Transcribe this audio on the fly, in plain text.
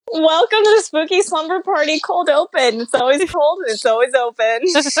Welcome to the Spooky Slumber Party cold open. It's always cold and it's always open.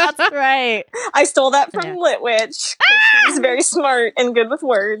 That's right. I stole that from Lit Witch. She's very smart and good with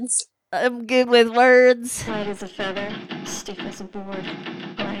words. I'm good with words. Light as a feather, stiff as a board.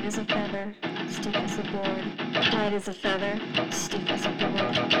 Light as a feather, stiff as a board. Light as a feather, stiff as a board.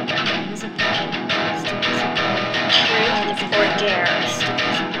 Light as a feather, stiff as a board. Truth or dare?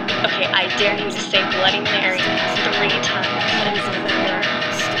 Okay, I dare you to say Bloody Mary 3 times. Light as a feather,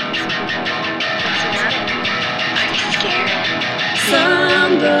 stiff as a board. I'm scared.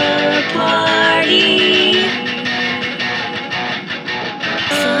 Slumber Party.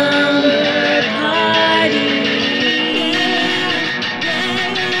 Slumber Party.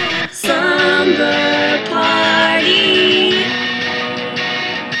 Slumber Party.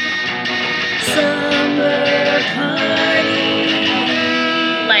 Slumber Party.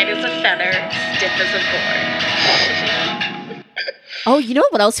 Light as a feather, stiff as a board. Oh, you know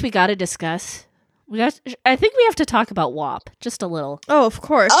what else we got to discuss? I think we have to talk about WAP just a little. Oh, of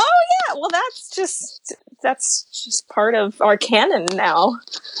course. Oh yeah, well that's just part of our canon now.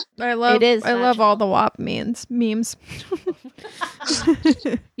 I love all the WAP memes.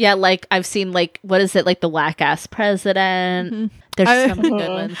 Yeah, like I've seen what is it, like the whack ass president. Mm-hmm. There's so many good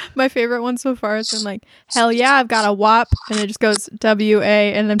ones. My favorite one so far has been like, hell yeah, I've got a WAP, and it just goes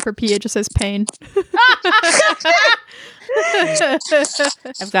W-A, and then for P it just says pain.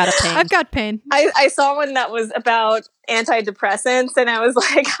 I've got a pain. I've got pain. I saw one that was about antidepressants, and I was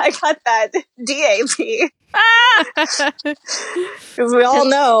like, I got that DAP. Because we all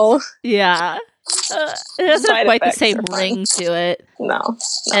know. Yeah. It doesn't have Side quite the effects same are fun. ring to it. No.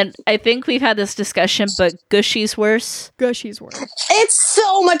 And I think we've had this discussion, but Gushy's worse. Gushy's worse. It's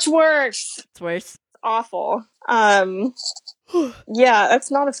so much worse. It's worse. It's awful. Yeah,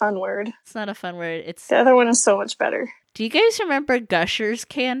 that's not a fun word. It's not a fun word. It's. The other one is so much better. Do you guys remember Gushers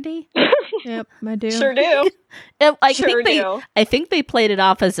candy? Yep, I do. Sure do. I think they played it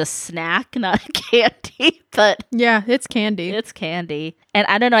off as a snack, not a candy, but Yeah, it's candy. it's candy. And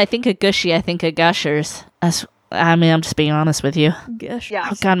I don't know, I think of Gushy, I think of Gushers. I'm just being honest with you. Gush. Yeah.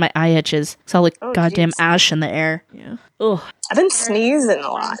 Oh god, my eye itches. It's all like Oh, goddamn jeez. ash in the air. Yeah. Ugh. I've been sneezing a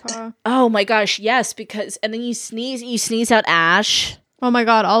lot. Grandpa. Oh my gosh, yes, because and then you sneeze out ash. Oh my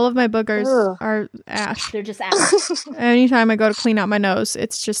god, all of my boogers Ugh. are ash. They're just ash. Anytime I go to clean out my nose,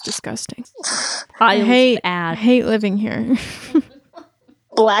 it's just disgusting. Piles of I ash. hate living here.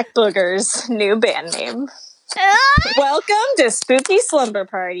 Black Boogers, new band name. Welcome to Spooky Slumber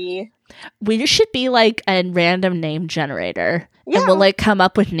Party. We should be like a random name generator. Yeah. And we'll like come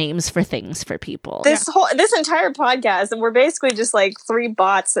up with names for things for people. This entire podcast, and we're basically just like 3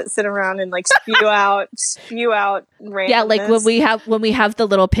 bots that sit around and like spew out randomness. Yeah, like when we have the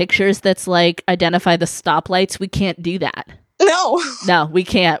little pictures that's like identify the stoplights, we can't do that. No, We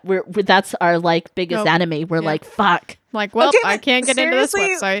can't. We're that's our like biggest Nope. enemy. We're Yeah. like fuck. Like, well, Okay, I can't get into this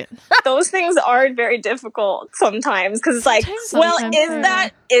seriously? website. those things are very difficult sometimes because it's like, Sometimes is they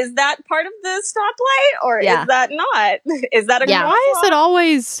that part of the stoplight or Yeah. is that not? Is that a Yeah. Why is it crosswalk?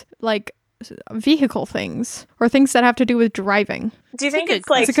 always like vehicle things or things that have to do with driving? Do you think It's a it's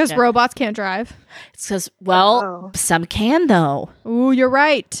good like Is it because Yeah. robots can't drive? It's because well, Oh. some can though. Ooh, you're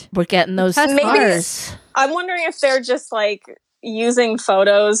right. We're getting those Maybe- cars. I'm wondering if they're just like using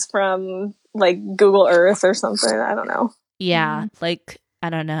photos from like Google Earth or something. I don't know. Yeah, like I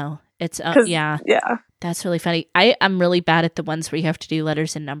don't know. It's 'Cause- yeah. Yeah, That's really funny. I'm really bad at the ones where you have to do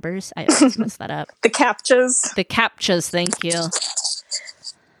letters and numbers. I always mess that up. the captchas, The captchas, thank you.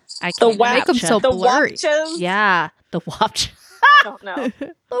 I the can't Make 'em captcha. so the blurry. watches. Yeah, the wapch. I don't know.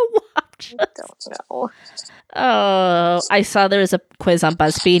 The wapch. Don't know. Oh, I saw there was a quiz on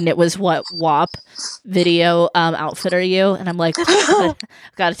BuzzFeed and it was what WAP video outfit are you? And I'm like,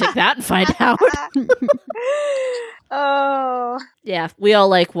 gotta take that and find out. Oh, Yeah, we all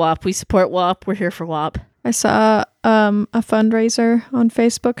like WAP. We support WAP. We're here for WAP. I saw a fundraiser on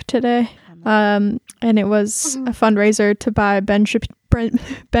Facebook today, and it was a fundraiser to buy Ben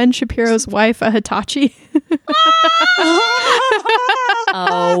Shapiro's wife a Hitachi.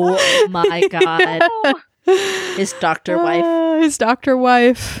 Oh my god. His doctor wife. His doctor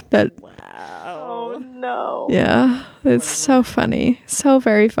wife. That oh no. yeah, it's so funny, so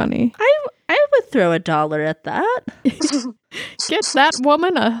very funny. I would throw $1 at that. Get that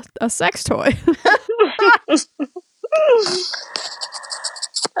woman a sex toy.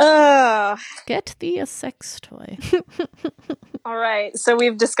 Get thee a sex toy. All right. So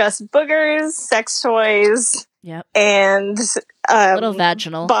we've discussed boogers, sex toys, Yep. and Little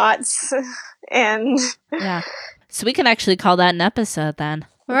vaginal. bots, and Yeah. So we can actually call that an episode then.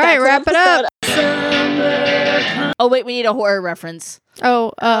 All right, that's wrap it up. episode. Oh wait, we need a horror reference.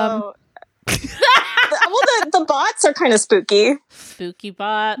 Oh, well, the bots are kind of spooky. Spooky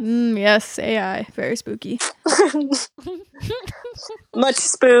bot. yes, AI, very spooky. Much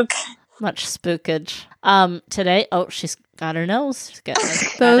spook. Much spookage. Today, she's got her nose. She's got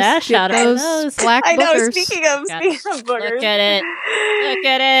that Those, ash out of her nose. black I know. boogers. Speaking of boogers, Look at it. Look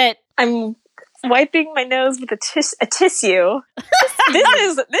at it. I'm wiping my nose with a tissue.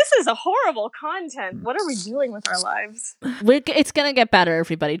 This is a horrible content. What are we doing with our lives? It's gonna get better,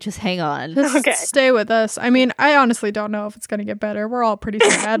 everybody. Just hang on. Just Okay. stay with us. I mean, I honestly don't know if it's going to get better. We're all pretty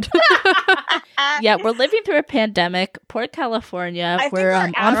sad. Yeah, we're living through a pandemic. Poor California. I think We're our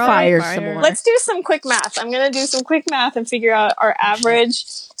on average- fire Fire. some more. Let's do some quick math. I'm going to do some quick math and figure out our average.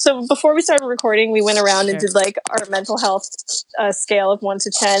 So before we started recording, we went around and Sure. did like our mental health scale of 1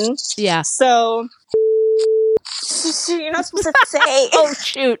 to 10. Yeah. So you're not supposed to say. Oh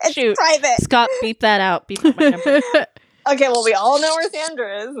shoot! It's Shoot! private. Scott, beep that out. Beep my number. Okay, well, we all know where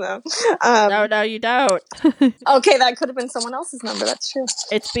Sandra is. No. No, you don't. Okay, that could have been someone else's number. That's true.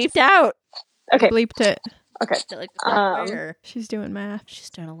 It's beeped out. Okay. Bleeped it. Okay. Like, Um, She's doing math. she's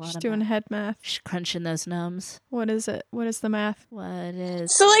doing a lot She's of doing math. head math. She's crunching those numbs. What is it? What is the math? What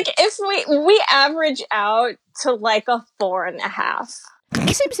is? So, like, if we average out to like a 4.5,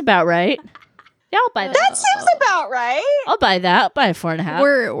 Seems about right. Yeah, I'll buy that. that seems about right. I'll buy that. I'll buy a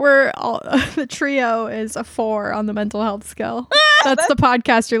 4.5. We're all the trio is a 4 on the mental health scale. That's the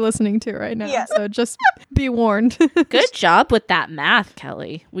podcast you're listening to right now. Yeah. So just be warned. Good job with that math,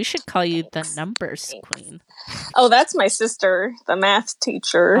 Kelly. We should call you the numbers queen. Oh, that's my sister, the math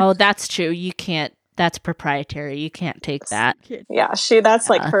teacher. Oh, that's true. You can't. That's proprietary. You can't take that. Yeah, that's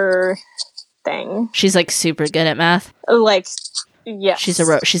like her thing. She's like super good at math. Like, yeah. She's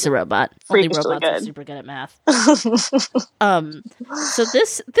a robot. Only Freakishly robots are good. super good at math. So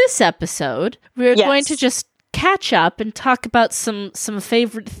this episode, we're Yes. going to just catch up and talk about some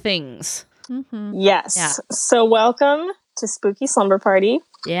favorite things. Yes. Yeah. So, welcome to Spooky Slumber Party.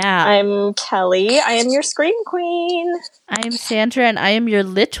 Yeah. I'm Kelly. I am your scream queen. I am Sandra and I am your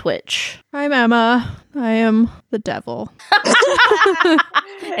lit witch. I'm Emma. I am the devil.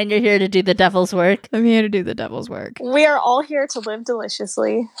 And you're here to do the devil's work. I'm here to do the devil's work. We are all here to live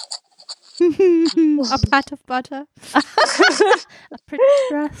deliciously. A pat of butter. A pretty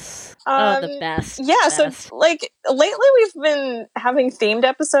dress. The best. Yeah, the best. so like lately we've been having themed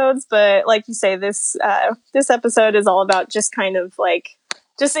episodes, but like you say, this episode is all about just kind of like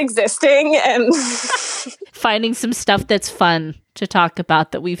just existing and Finding some stuff that's fun to talk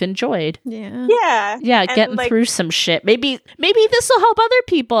about that we've enjoyed. Yeah. yeah. Yeah, And, getting like, through some shit. Maybe this will help other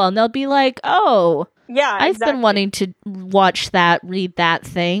people and they'll be like, oh, Yeah, I've exactly. been wanting to watch that, read that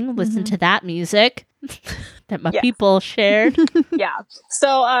thing, listen to that music that my Yeah. people shared. Yeah.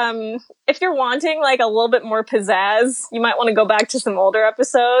 So if you're wanting like a little bit more pizzazz, you might want to go back to some older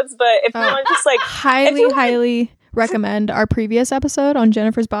episodes, but if you want just like Highly recommend our previous episode on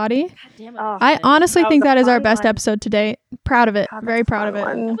Jennifer's body. oh, I honestly That think was a that is our fun best one. episode to date. Proud of it. God, Very that's a proud of fun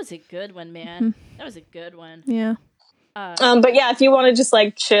it. one. That was a good one, man. That was a good one. Yeah. But yeah, if you want to just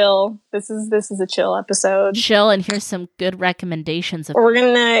like chill, this is a chill episode. Chill and here's some good recommendations of We're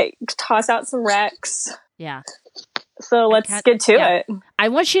gonna toss out some recs. yeah. So let's can't- get to yeah. it. I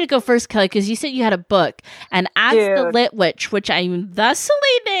want you to go first, Kelly, because you said you had a book. And as the Dude. Lit Witch, which I'm thusly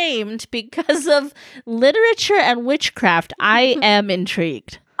named because of literature and witchcraft, I am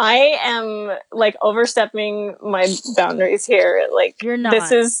intrigued. I am like overstepping my boundaries here. Like You're not.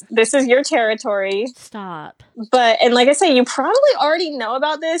 This is your territory. Stop. But and like I say, you probably already know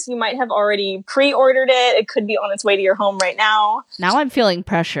about this. You might have already pre-ordered it. It could be on its way to your home right now. Now I'm feeling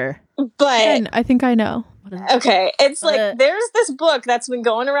pressure. But And I think I know. What is okay, it's like Uh. there's this book that's been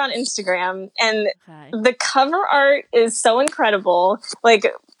going around Instagram, and okay. the cover art is so incredible. Like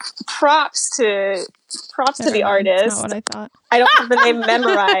props to the That's artist. not what I thought. I don't have the name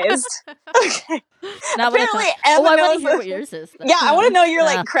memorized. Okay. Not what I Apparently, thought. Emma I want knows to hear the- what yours is. though. Yeah, I want to know your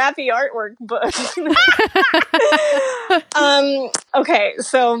Yeah. like crappy artwork book. Okay,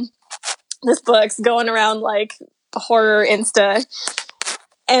 so this book's going around like horror Insta,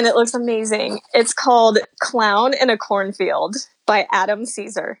 and it looks amazing. It's called Clown in a Cornfield by Adam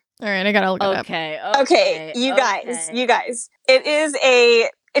Caesar. All right, I gotta look it up. Okay, you guys.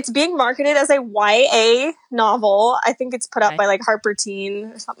 It's being marketed as a YA novel. I think it's put out Okay. by like Harper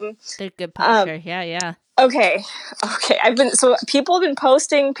Teen or something. They're good publisher. Yeah. Okay. So people have been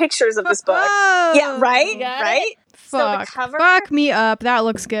posting pictures of this book. Oh, Yeah, right? You got Right? So the Fuck. cover- Fuck me up. That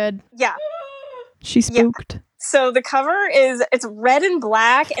looks good. Yeah. She spooked. So the cover it's red and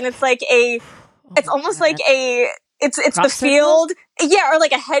black, and it's like it's almost like It's Crop the circle? field. Yeah, or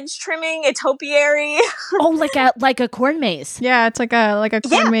like a hedge trimming, a topiary. Oh, like a corn maze. Yeah, it's like a corn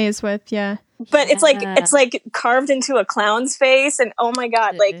Yeah. maze with But it's Yeah. like carved into a clown's face, and oh my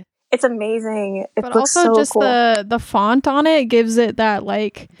god, like it's amazing. It But looks also so just cool. the font on it gives it that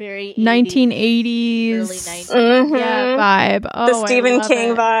like Very 1980s early 90s. Mhm. yeah vibe. Oh, The I Stephen love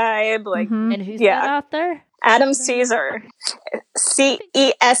King it. vibe, like Mhm. And who's Yeah. that author? Adam Caesar, Cesare.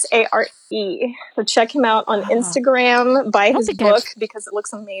 So check him out on Wow. Instagram. Buy don't his think book because it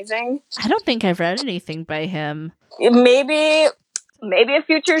looks amazing. I don't think I've read anything by him. Maybe a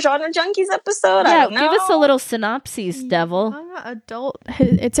future Genre Junkies episode. I Yeah, don't know. give us a little synopsis, devil. Young adult.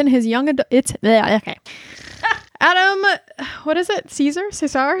 It's in his young adult. It's okay. Adam, what is it? Caesar's?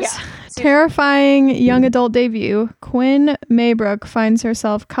 Yeah. Terrifying young adult debut. Quinn Maybrook finds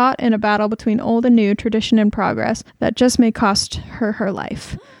herself caught in a battle between old and new, tradition and progress that just may cost her her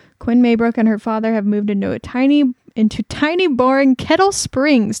life. Quinn Maybrook and her father have moved into tiny, boring Kettle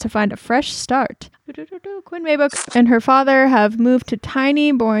Springs to find a fresh start. Quinn Maybrook and her father have moved to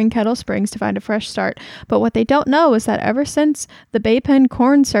tiny, boring Kettle Springs to find a fresh start. But what they don't know is that ever since the Bay Pen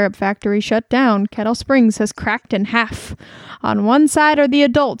corn syrup factory shut down, Kettle Springs has cracked in half. On one side are the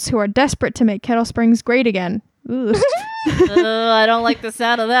adults who are desperate to make Kettle Springs great again. Ooh. I don't like the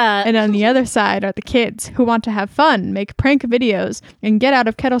sound of that. And on the other side are the kids who want to have fun, make prank videos, and get out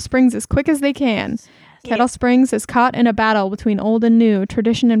of Kettle Springs as quick as they can. Kettle Springs is caught in a battle between old and new,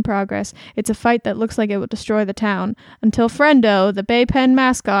 tradition and progress. It's a fight that looks like it will destroy the town. Until Friendo, the Bay Pen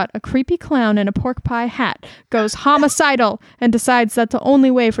mascot, a creepy clown in a pork pie hat, goes homicidal and decides that the only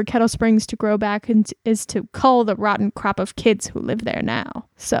way for Kettle Springs to grow back is to cull the rotten crop of kids who live there now.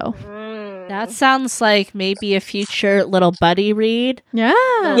 So, That sounds like maybe a future little buddy read, yeah.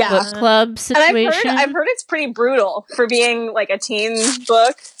 Yeah. book club And situation. I've heard it's pretty brutal for being like a teen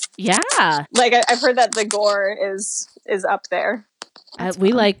book. Yeah, Like I've heard that the gore is up there,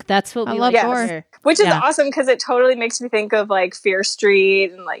 we like. That's what I we love like gore. here. which is Yeah. awesome because it totally makes me think of like Fear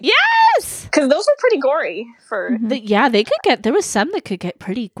Street and like Yes. because those were pretty gory for. They could get. There was some that could get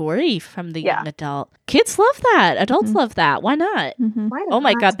pretty gory from the Yeah. young adult. Kids love that. Adults love that. Why not? Why Oh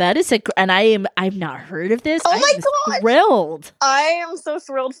my not? god, that is and I've not heard of this. Oh I my am God. thrilled. I am so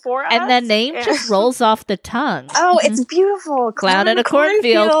thrilled for us. And the name Yeah. just rolls off the tongue. Oh, it's beautiful. Clown in a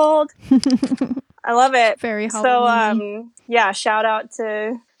cornfield. I love it. Very So, Halloween-y. yeah, shout out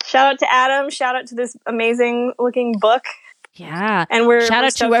to Adam. Shout out to this amazing looking book. Yeah. And we're Shout we're out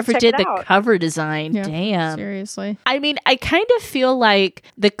to stoked whoever check did it the out. cover design. Yeah. Damn. Seriously. I mean, I kind of feel like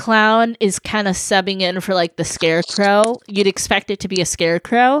the clown is kind of subbing in for like the scarecrow. You'd expect it to be a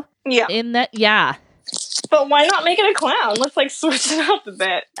scarecrow Yeah, in that. Yeah. but why not make it a clown? Let's like switch it up a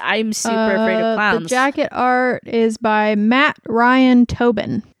bit. I'm super afraid of clowns. The jacket art is by Matt Ryan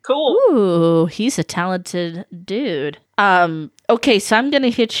Tobin. Cool. Ooh, he's a talented dude. Okay, so I'm gonna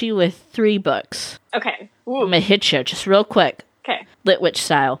hit you with 3 books. Okay. I'm Ooh. gonna hit you just real quick, Okay. Lit Witch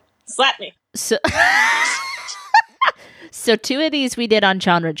style. Slap me. So, so 2 of these we did on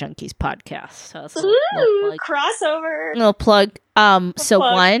Genre Junkies podcast. So it's a Ooh, little crossover. plug. So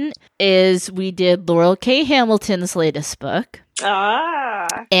plug. one is we did Laurel K. Hamilton's latest book, Ah.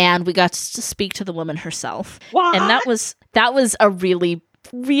 and we got to speak to the woman herself, What? and that was a really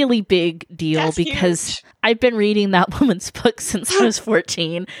big deal That's because huge. I've been reading that woman's book since I was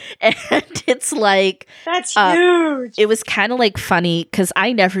 14, and it's like That's uh, huge. it was kind of like funny because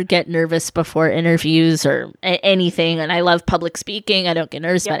I never get nervous before interviews or anything, and I love public speaking. I don't get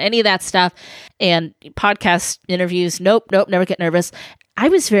nervous Yep. about any of that stuff, and podcast interviews, nope, never get nervous. I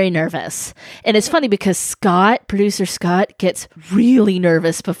was very nervous, and it's funny because producer Scott, gets really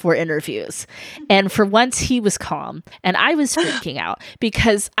nervous before interviews, and for once he was calm, and I was freaking out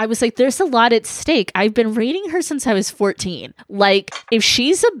because I was like, "There's a lot at stake." I've been reading her since I was 14. Like, if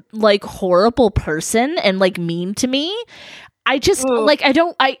she's a like horrible person and like mean to me, I just Ooh. like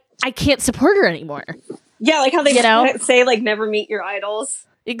I can't support her anymore. Yeah, like how they You know? say like never meet your idols.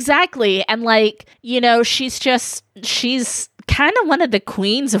 Exactly. And like, she's kind of one of the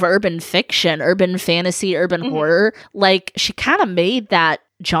queens of urban fiction, urban fantasy, urban horror. Like, she kind of made that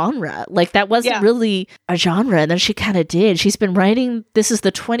genre. Like, that wasn't really a genre, and then she kind of did. She's been writing, this is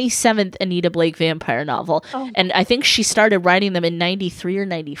the 27th Anita Blake vampire novel, and I think she started writing them in 93 or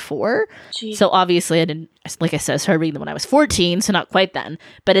 94. Jeez. So obviously I didn't, like I said, I started reading them when I was 14, so not quite then.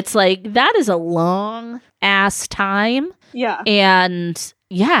 But it's like, that is a long ass time. Yeah. And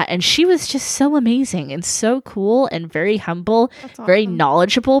yeah, and she was just so amazing and so cool and very humble, very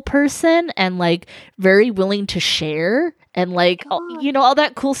knowledgeable person, and like very willing to share and like all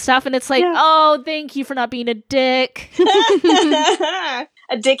that cool stuff. And it's like, Yeah. oh, thank you for not being a dick.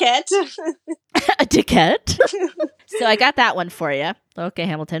 A dickhead. A dickhead. So I got that one for you. Okay,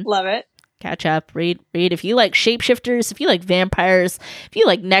 Hamilton. Love it. Catch up, read. If you like shapeshifters, if you like vampires, if you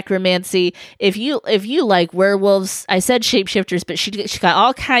like necromancy, if you like werewolves, I said shapeshifters, but she got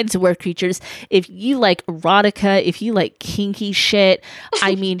all kinds of were creatures. If you like erotica, if you like kinky shit,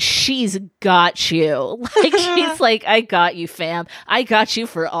 I mean, she's got you. Like she's like, I got you, fam. I got you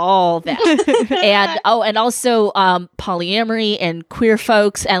for all that. and also polyamory and queer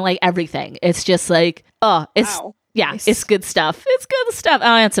folks and like everything. It's just like, oh, it's. Wow. Yeah, Nice. it's good stuff. It's good stuff. Oh,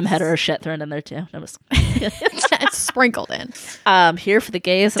 and some hetero shit thrown in there too. That was It's sprinkled in. here for the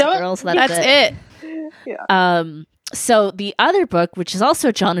gays and Don't- girls. That's it. So the other book, which is also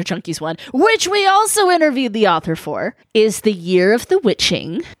a Genre Junkies one, which we also interviewed the author for, is The Year of the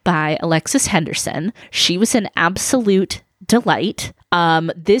Witching by Alexis Henderson. She was an absolute delight.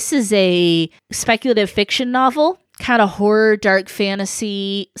 This is a speculative fiction novel, kind of horror, dark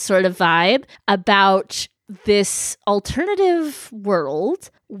fantasy sort of vibe about this alternative world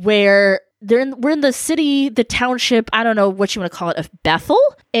where we're in the city, the township, I don't know what you want to call it, of Bethel,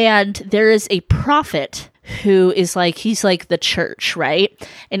 and there is a prophet who is like, he's like the church, right?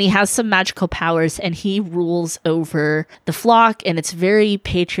 And he has some magical powers and he rules over the flock, and it's very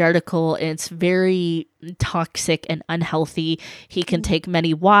patriarchal and it's very toxic and unhealthy. He can take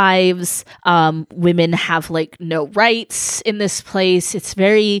many wives. Women have like no rights in this place. It's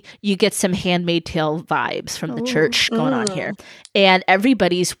very, you get some Handmaid's Tale vibes from the church going on here. And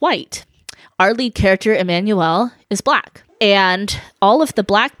everybody's white. Our lead character, Emmanuel, is black. And all of the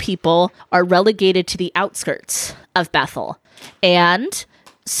black people are relegated to the outskirts of Bethel. And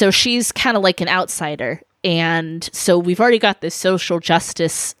so she's kind of like an outsider. And so we've already got this social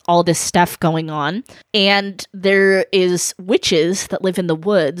justice, all this stuff going on. And there is witches that live in the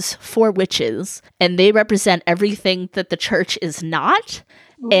woods, 4 witches, and they represent everything that the church is not.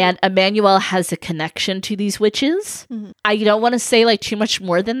 And Emmanuel has a connection to these witches. I don't want to say like too much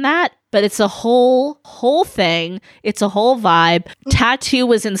more than that, but it's a whole thing. It's a whole vibe. Tattoo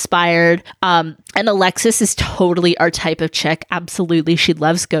was inspired. And Alexis is totally our type of chick. Absolutely. She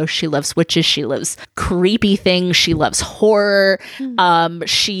loves ghosts. She loves witches. She loves creepy things. She loves horror.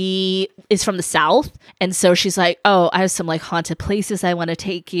 She is from the South. And so she's like, oh, I have some like haunted places I want to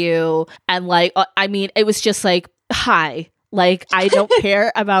take you. And like, I mean, it was just like, hi. Like, I don't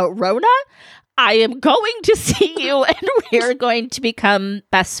care about Rona. I am going to see you and we're going to become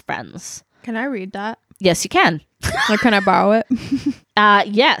best friends. Can I read that? Yes, you can. Or can I borrow it?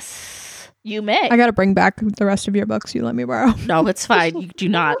 Yes, you may. I gotta bring back the rest of your books you let me borrow. No, it's fine. You do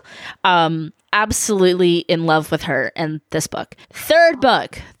not. Absolutely in love with her and this book. Third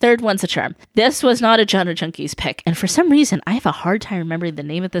one's a charm. This was not a Genre Junkies pick. And for some reason, I have a hard time remembering the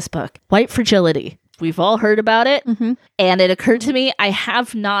name of this book. White Fragility. We've all heard about it. And it occurred to me, I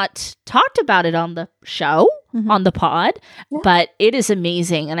have not talked about it on the show, on the pod, but it is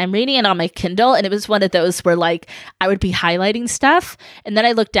amazing. And I'm reading it on my Kindle, and it was one of those where like I would be highlighting stuff, and then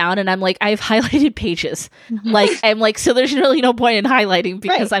I look down and I'm like, I've highlighted pages. Like I'm like, so there's really no point in highlighting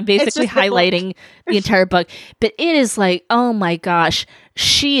because Right. I'm basically It's just the book. highlighting the entire book. But it is like, oh my gosh,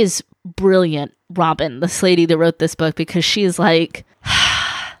 she is brilliant, Robin, this lady that wrote this book, because she is like,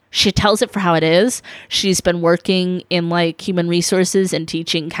 she tells it for how it is. She's been working in like human resources and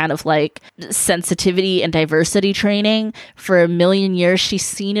teaching kind of like sensitivity and diversity training for a million years. She's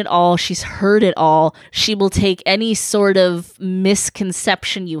seen it all. She's heard it all. She will take any sort of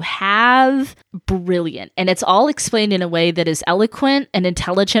misconception you have. Brilliant. And it's all explained in a way that is eloquent and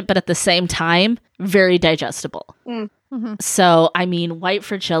intelligent, but at the same time, very digestible. So, I mean, White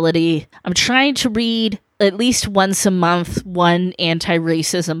Fragility, I'm trying to read at least once a month one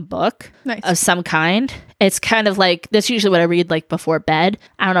anti-racism book Nice. of some kind. It's kind of like, that's usually what I read like before bed.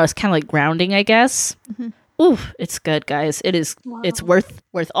 I don't know, it's kind of like grounding, I guess. Ooh, it's good, guys. It is. It's worth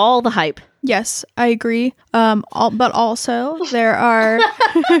all the hype. Yes, I agree. But also there are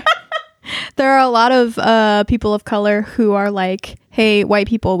there are a lot of people of color who are like, hey, white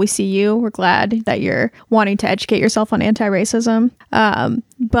people, we see you. We're glad that you're wanting to educate yourself on anti-racism.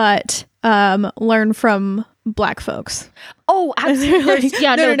 But learn from black folks. Oh, absolutely.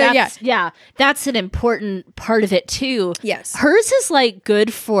 Yeah, That's an important part of it too. Yes. Hers is like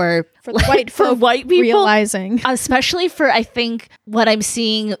good for the white for folk white people. realizing. Especially for, I think what I'm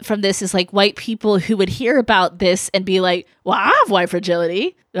seeing from this is like white people who would hear about this and be like, well, I have white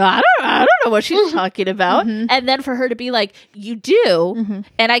fragility. I don't know what she's talking about. And then for her to be like, you do,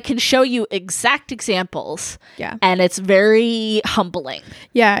 and I can show you exact examples. Yeah. And it's very humbling.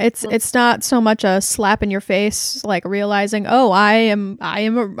 Yeah, it's not so much a slap in your face, like realizing going, "Oh, I am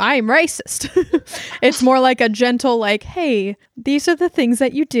racist." It's more like a gentle, like, "Hey, these are the things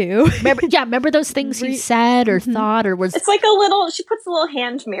that you do." Remember those things you said or thought or was. It's like she puts a little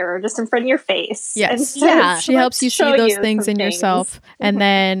hand mirror just in front of your face. Yes. and says, Yeah. She helps you see show those you things some in things. yourself, and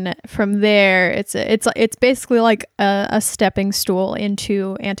then from there, it's basically like a stepping stool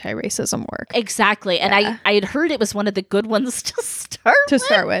into anti-racism work Exactly. And I had heard it was one of the good ones to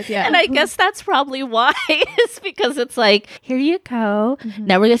start with. Yeah. And I guess that's probably why. It's because it's like, here you go.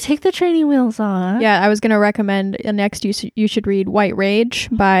 Now we're going to take the training wheels off. Yeah, I was going to recommend next you should read White Rage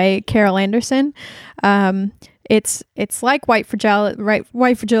by Carol Anderson. It's like white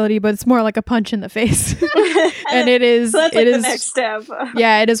fragility, but it's more like a punch in the face. And it is. So that's it like the is- next step.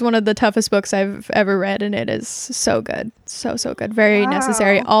 Yeah, it is one of the toughest books I've ever read, and it is so good, so good, very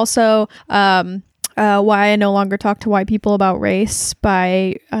necessary. Also, Why I No Longer Talk to White People About Race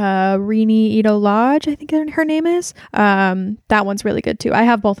by Rini Ito Lodge, I think her name is. That one's really good too. I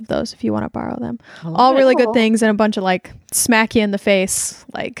have both of those if you want to borrow them. All really good things and a bunch of like smack you in the face,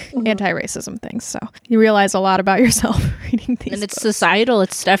 like anti-racism things. So you realize a lot about yourself reading these And it's books. societal.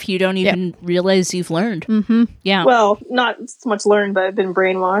 It's stuff you don't even realize you've learned. Mm-hmm. Yeah. Well, not so much learned, but I've been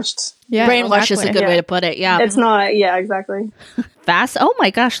brainwashed. Yeah, Brainwash is a exactly. good way to put it. Yeah. It's not, yeah, exactly. Fast. Oh my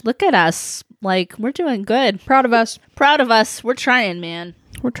gosh. Look at us. Like, we're doing good. Proud of us. Proud of us. We're trying, man.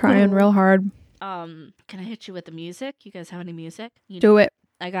 We're trying real hard. Can I hit you with the music? You guys have any music? Do it.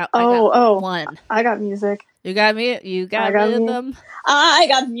 I got Oh. one. I got music. You got me? You got I got rhythm? I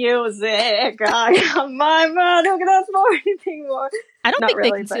got music. I got my mind. Who can ask for anything more? I don't Not think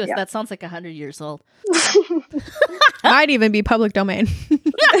really, they can but sue us. yeah. That sounds like 100 years old. Might even be public domain.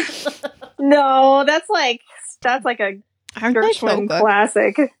 No, that's like a Aren't they so Gershwin good?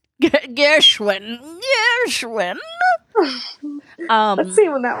 classic. Gershwin. Let's see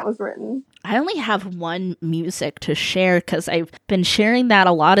when that was written. I only have one music to share because I've been sharing that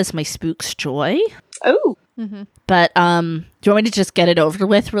a lot as my Spook's Joy. Oh, But do you want me to just get it over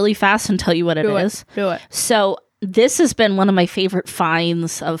with really fast and tell you what it is? Do it. So this has been one of my favorite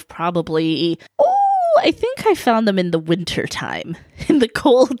finds of probably, I think I found them in the winter time, in the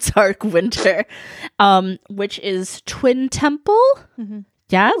cold, dark winter, which is Twin Temple.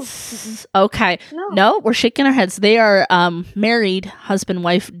 Yes. Okay. No, we're shaking our heads. They are married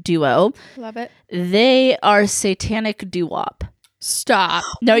husband-wife duo. Love it. They are satanic doo-wop. Stop.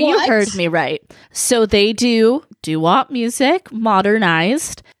 No, you What? heard me right. So they do doo-wop music,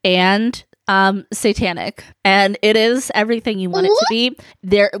 modernized, and satanic. And it is everything you want it to be.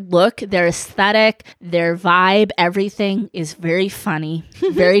 Their look, their aesthetic, their vibe, everything is very funny,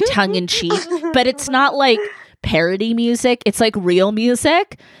 very tongue-in-cheek. But it's not like parody music. It's like real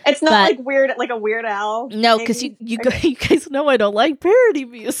music. it's not But- like weird, like a Weird Al. No, thing. because you guys know I don't like parody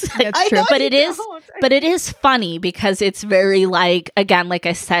music. That's I true. know But you it is don't. but it is funny because it's very like, again, like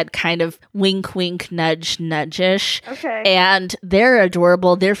I said, kind of wink wink nudge nudge-ish. Okay. And they're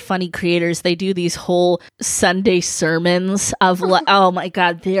adorable. They're funny creators. They do these whole Sunday sermons of oh my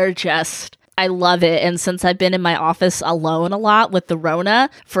god, they're just, I love it. And since I've been in my office alone a lot with the Rona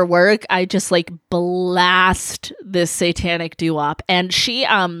for work, I just like blast this satanic doo-wop. And she,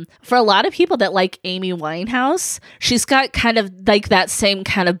 for a lot of people that like Amy Winehouse, she's got kind of like that same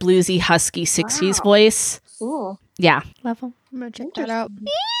kind of bluesy, husky 60s voice. Ooh. Yeah. Love them. I'm gonna check that out.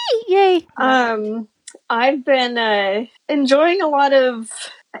 Yay. I've been enjoying a lot of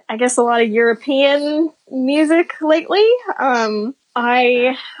European music lately.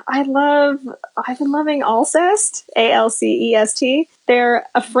 I've been loving Alcest, Alcest. They're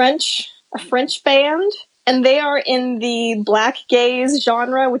a French band, and they are in the black gaze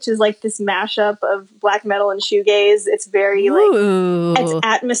genre, which is like this mashup of black metal and shoegaze. It's very like, Ooh. it's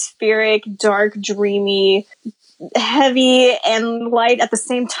atmospheric, dark, dreamy, heavy and light at the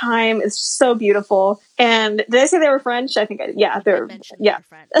same time. It's so beautiful. And did I say they were French? I think they're yeah.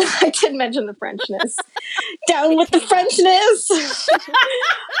 I did mention the Frenchness. Down with the Frenchness.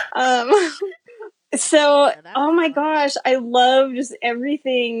 So, oh my gosh, I love just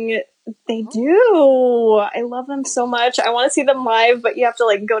everything they do. I love them so much. I want to see them live, but you have to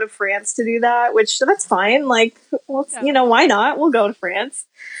like go to France to do that, which that's fine. Like, well, why not? We'll go to France.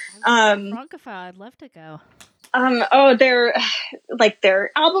 Francophile, I'd love to go. Their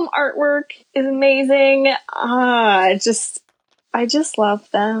album artwork is amazing. I just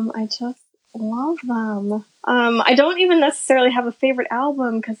love them. I just love them. I don't even necessarily have a favorite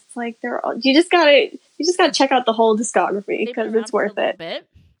album because it's like you just gotta check out the whole discography because it's worth it. They've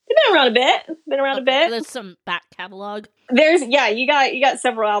been around a bit. There's some back catalog. You got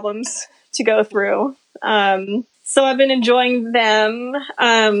several albums to go through. So I've been enjoying them.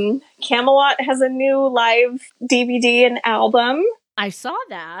 Camelot has a new live DVD and album. I saw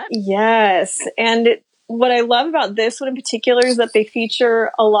that. Yes. And what I love about this one in particular is that they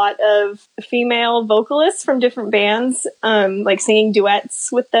feature a lot of female vocalists from different bands, like singing duets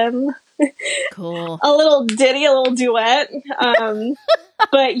with them. Cool. A little ditty, a little duet.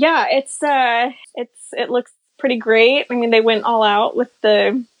 But yeah, it looks pretty great. I mean, they went all out with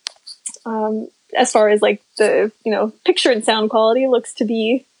the, as far as like the, picture and sound quality looks to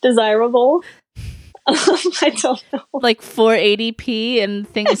be desirable. I don't know. Like 480p and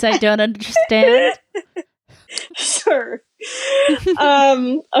things I don't understand. Sure.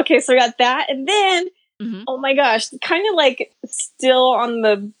 Okay, so we got that. And then, oh my gosh, kind of like still on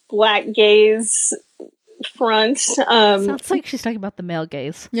the black gaze front. Sounds like she's talking about the male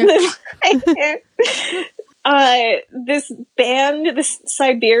gaze. This band, this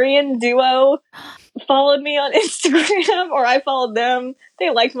Siberian duo, followed me on Instagram, or I followed them. They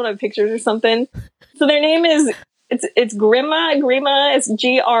liked one of the pictures or something. So their name is it's Grima. Grima is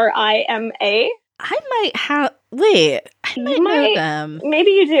Grima. I might know them.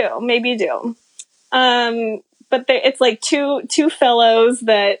 Maybe you do. But it's like two fellows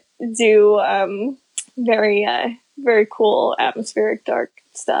that do very cool atmospheric dark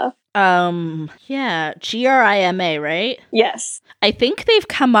stuff. Yeah, Grima, right? Yes. I think they've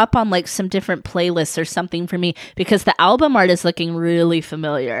come up on like some different playlists or something for me because the album art is looking really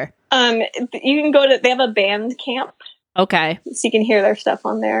familiar. You can they have a band camp. Okay. So you can hear their stuff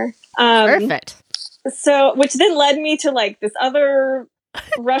on there. Perfect. So, which then led me to like this other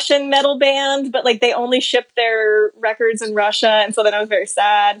Russian metal band, but like they only ship their records in Russia, and so then I was very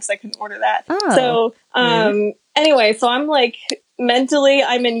sad because I couldn't order that. Oh, so, anyway, so I'm like mentally,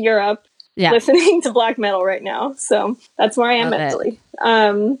 I'm in Europe listening to black metal right now. So that's where I am mentally.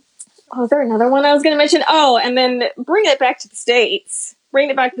 Is there another one I was going to mention? Oh, and then bring it back to the States. Make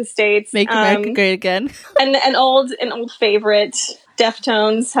America great again. An old favorite.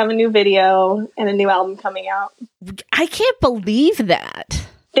 Deftones have a new video and a new album coming out. I can't believe that.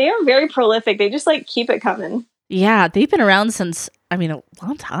 They are very prolific. They just like keep it coming. Yeah, they've been around since, a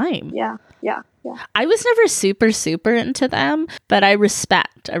long time. Yeah. I was never super into them, but I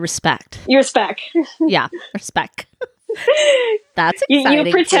respect. You respect. Yeah, respect. That's exciting.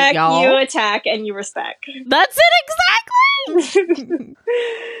 You protect, y'all. you attack, and you respect. That's it exactly.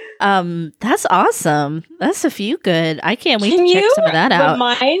 That's awesome. That's a few good. I can't wait to check some of that out.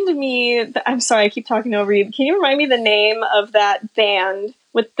 Remind me. I'm sorry, I keep talking over you. Can you remind me the name of that band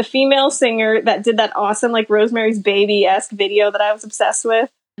with the female singer that did that awesome, like Rosemary's Baby-esque video that I was obsessed with?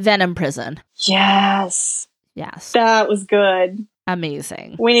 Venom Prison. Yes, that was good.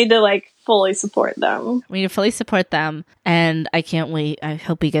 Amazing. We need to like fully support them. And I can't wait. I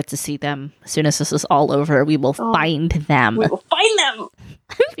hope we get to see them as soon as this is all over. We will find them. We will find them.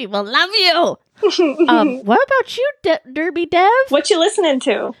 We will love you. What about you, Derby Dev? What you listening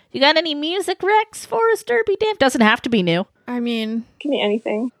to? You got any music recs for us, Derby Dev? Doesn't have to be new. I mean, could be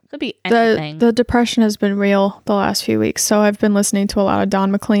anything. Could be anything. The depression has been real the last few weeks, so I've been listening to a lot of Don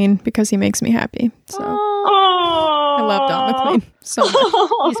McLean because he makes me happy. So I love Don McLean so much.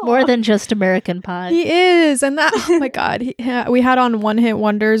 He's more than just American Pie. He is, and that oh my god, we had on One Hit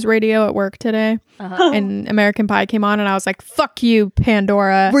Wonders radio at work today, and American Pie came on, and I was like, "Fuck you,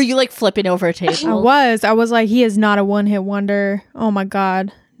 Pandora." Were you like flipping over a table? I was like, he is not a one hit wonder. Oh my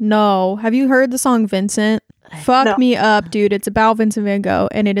god, no. Have you heard the song Vincent? Fuck me up, dude. It's about Vincent van Gogh,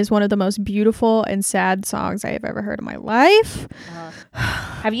 and it is one of the most beautiful and sad songs I have ever heard in my life.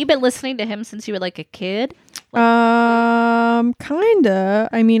 Have you been listening to him since you were like a kid? Kinda.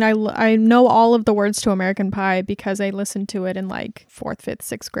 I mean, I know all of the words to American Pie because I listened to it in like 4th, 5th,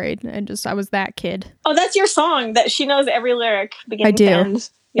 6th grade, and I was that kid. Oh, that's your song that she knows every lyric beginning to end.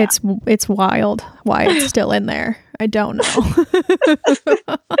 Yeah. It's wild why it's still in there. I don't know.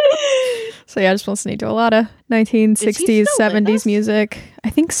 So yeah, just listening to a lot of 1960s, 70s music. I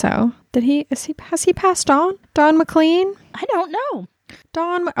think so. Has he passed on? Don McLean? I don't know.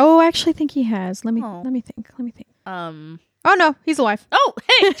 I actually think he has. Let me think. Oh no, he's alive. Oh,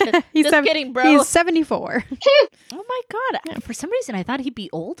 hey, just kidding, bro. He's 74. Oh my god! Yeah. For some reason, I thought he'd be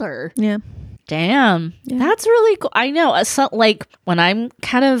older. Yeah. Damn, that's really cool. I know. So, like when I'm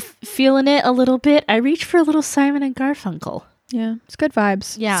kind of feeling it a little bit, I reach for a little Simon and Garfunkel. Yeah, it's good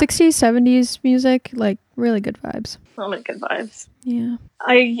vibes. Yeah, 60s, 70s music, like really good vibes. So many good vibes. Yeah.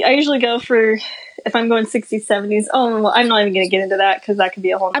 I usually go for, if I'm going 60s, 70s. Oh, well, I'm not even going to get into that because that could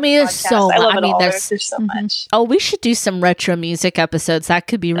be a whole. I mean, there's so. I love it all. There's so much. Oh, we should do some retro music episodes. That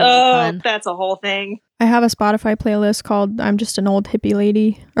could be really fun. That's a whole thing. I have a Spotify playlist called "I'm Just an Old Hippie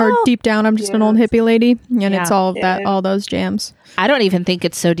Lady" or Oh. "Deep Down I'm Just an Old Hippie Lady," and Yeah. it's all of that, Yeah. all those jams. I don't even think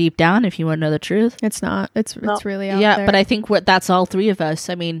it's so deep down. If you want to know the truth, It's not. It's really out yeah. there. But I think that's all three of us.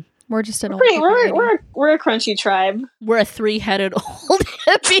 I mean, we're just an old Pretty, hippie lady. we're a crunchy tribe. we're a 3-headed old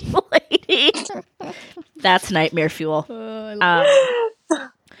hippie lady. That's nightmare fuel.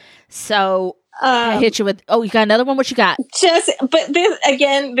 So I hit you with. Oh, you got another one? What you got? But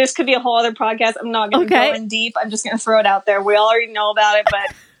this could be a whole other podcast. I'm not going to Okay. go in deep. I'm just going to throw it out there. We already know about it,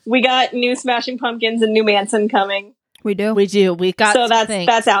 but we got new Smashing Pumpkins and new Manson coming. We do. We do. We got. So some things.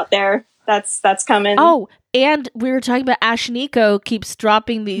 that's out there. That's coming. Oh, and we were talking about Ashniko keeps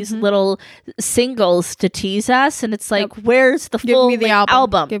dropping these little singles to tease us, and it's like, where's the Give full me the length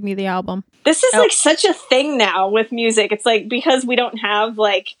album. Give me the album. This is like such a thing now with music. It's like because we don't have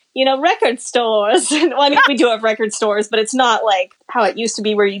like, record stores. Well, I mean, we do have record stores, but it's not like how it used to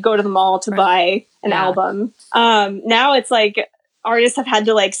be where you go to the mall to buy an album. Now it's like artists have had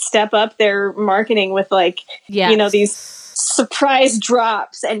to like step up their marketing with like, these surprise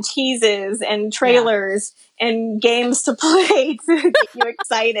drops and teases and trailers and games to play to get you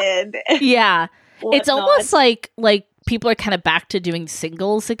excited. Yeah, it's whatnot. almost like people are kind of back to doing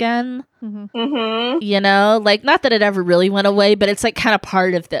singles again. Mm-hmm. Like not that it ever really went away, but it's like kind of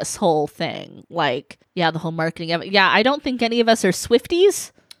part of this whole thing. Like, the whole marketing of it. Yeah, I don't think any of us are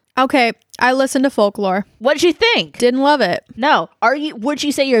Swifties. Okay, I listened to Folklore. What did you think? Didn't love it. No, would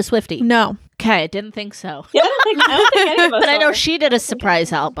you say you're a Swiftie? No, Okay, I didn't think so. Yeah, I don't think any of us But I know are. she did a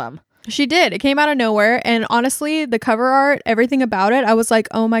surprise album. she did. It came out of nowhere, and honestly, the cover art, everything about it, I was like,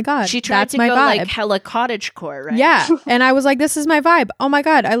 oh my god, She tried that's to my go vibe. like hella cottagecore, right? Yeah, and I was like, this is my vibe. Oh my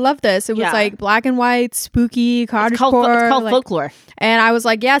god, I love this. It was Yeah. like black and white, spooky, It's called cottagecore. like- folklore. and I was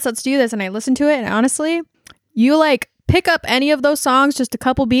like, yes, let's do this. And I listened to it, and honestly, you like pick up any of those songs, just a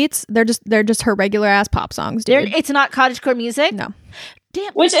couple beats, they're just her regular ass pop songs, dude. It's not cottagecore music. No,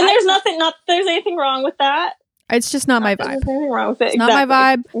 Damn. There's anything wrong with that. it's just not my There's vibe. nothing wrong with it. It's not my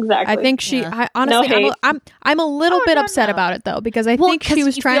vibe. Exactly. I think she. Yeah. I, honestly, No hate. I'm a little Oh, bit no, upset no. about it though, because I Well, think 'cause she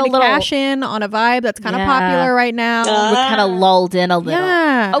was you trying feel to a little- cash in on a vibe that's kind of Yeah. popular right now. We're kind of lulled in a little.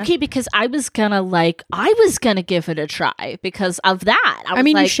 Yeah. Okay, because I was gonna give it a try because of that. I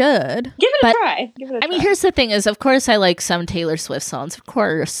mean, you like, should. Give it But- a try. Give it a I mean, try. here's the thing: is of course I like some Taylor Swift songs, of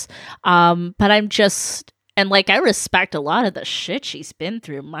course. But I'm just and like I respect a lot of the shit she's been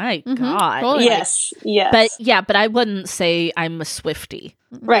through. My God, totally. Yes. but I wouldn't say I'm a Swiftie.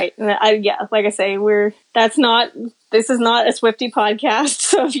 Right. Like I say, this is not a Swiftie podcast.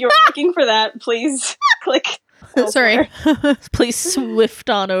 So if you're looking for that, please click. Sorry. Please swift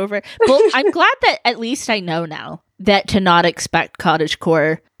on over. Well, I'm glad that at least I know now that to not expect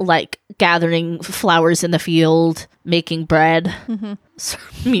cottagecore, like gathering flowers in the field, making bread, Yeah,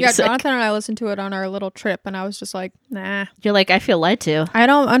 music. Jonathan and I listened to it on our little trip, and I was just like, nah. You're like, I feel lied to. I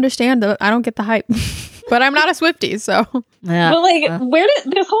don't understand I don't get the hype. But I'm not a Swiftie, so Yeah. But like, where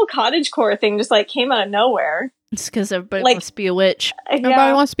did this whole cottagecore thing just like came out of nowhere? It's because everybody like- wants to be a witch.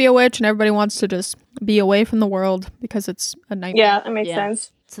 everybody wants to be a witch, and everybody wants to just be away from the world because it's a nightmare. Yeah, that makes Yeah.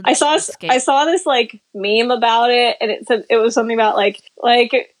 sense. So I saw escape. I saw this like meme about it, and it said it was something about like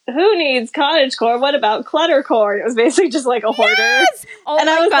who needs cottagecore? What about cluttercore? It was basically just like a hoarder. Oh And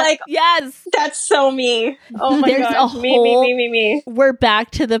I my was God. like- yes. That's so me. Oh my There's gosh, a me. whole- We're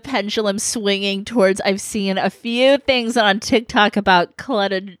back to the pendulum swinging towards. I've seen a few things on TikTok about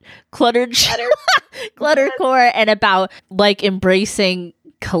cluttercore and about like embracing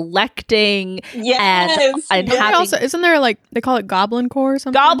collecting Yes, and yes. having Also, isn't there like they call it Goblin Core or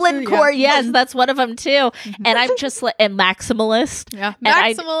something? Goblin Yeah. core, yes, that's one of them too. And I'm just like, and maximalist. Yeah, And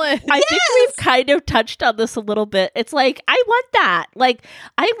I maximalist. think we've kind of touched on this a little bit. It's like I want that. Like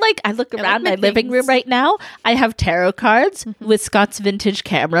I look around my my living things. room right now. I have tarot cards with Scott's vintage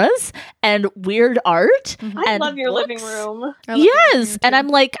cameras and weird art. I and love your books. living room. I love your Yes, living room, and too. I'm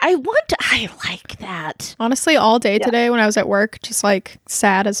like, I like that. Honestly, all day today when I was at work, just like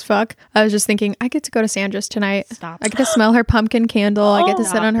sad as fuck, I was just thinking, I get to go to Sandra's tonight. Stop. I get to smell her pumpkin candle. I get to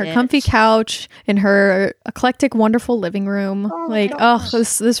sit on her Stop it. comfy couch in her eclectic, wonderful living room.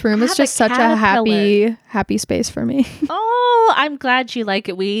 This room is Have just a such a caterpillar. happy space for me. Oh, I'm glad you like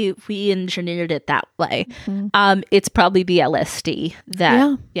it. We engineered it that way. It's probably the LSD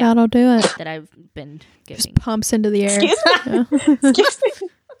that that'll do it. that I've been giving. Just pumps into the air. Excuse me. Excuse me.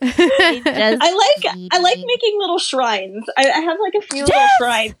 It does I like making little shrines. I have like a few little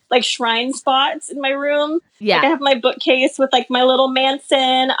shrines, like shrine spots in my room. Yeah. Like I have my bookcase with like my little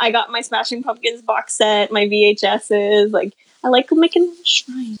Manson. I got my Smashing Pumpkins box set, my VHSs. Like I like making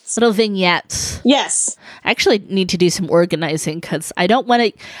shrines. Little vignettes. Yes. I actually need to do some organizing because I don't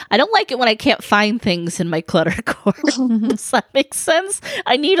like it when I can't find things in my clutter core. Does that make sense?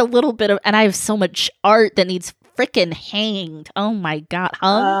 I need a little bit of, and I have so much art that needs freaking hanged. Oh my God.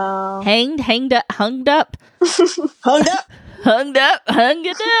 Hanged up. Hung up. Hung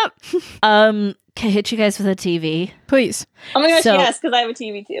it up. Can I hit you guys with a TV? Please. Oh my gosh, So- yes, because I have a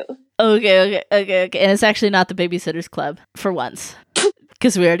TV too. Okay. And it's actually not the Babysitter's Club for once.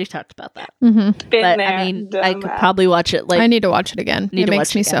 Because we already talked about that. Been But there, I mean, done I could that. probably watch it I need to watch it again. Need It to makes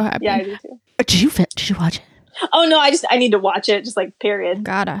watch me it so again. happy. Yeah, I do too. Did you watch it? Oh no, I need to watch it. Just like period.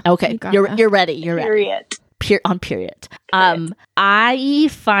 Gotta. Okay, You gotta. you're ready. You're ready. Period. Period. I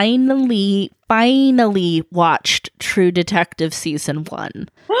finally watched True Detective season 1.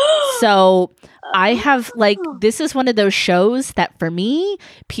 So I have this is one of those shows that for me,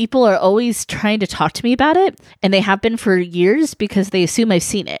 people are always trying to talk to me about it, and they have been for years because they assume I've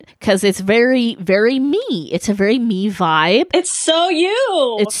seen it because it's very, very me. It's a very me vibe. It's so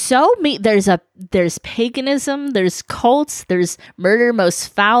you. It's so me. There's paganism, there's cults, there's murder most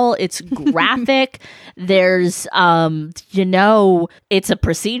foul, it's graphic, there's it's a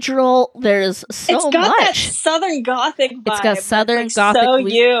procedural, there's so It's got that much. Southern Gothic vibe. It's got Southern It's Gothic So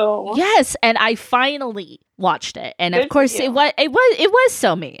we- you. Yes, and I finally watched it. And Good of course for you. it was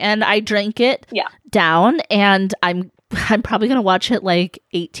so me. And I drank it Yeah. down, and I'm probably gonna watch it like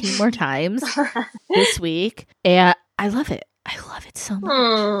 18 more times this week. And I love it. I love it so much.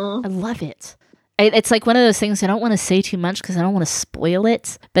 Hmm. I love it. It's like one of those things I don't want to say too much because I don't want to spoil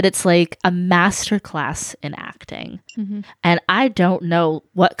it, but it's like a masterclass in acting. And I don't know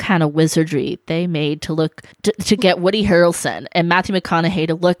what kind of wizardry they made to get Woody Harrelson and Matthew McConaughey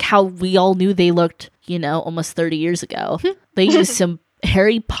to look how we all knew they looked, almost 30 years ago. They used some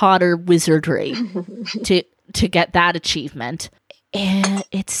Harry Potter wizardry to get that achievement. And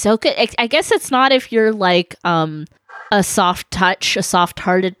it's so good. I guess it's not if you're like a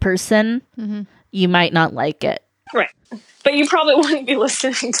soft-hearted person. You might not like it. Right. But you probably wouldn't be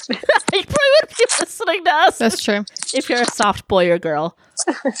listening to this. You probably wouldn't be listening to us That's true. if you're a soft boy or girl.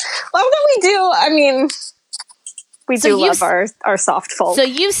 Well, that we do. I mean, we So do you've- love our soft folk. So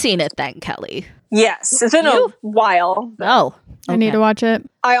you've seen it then, Kelly? yes, it's been You? a while. No. I need to watch it.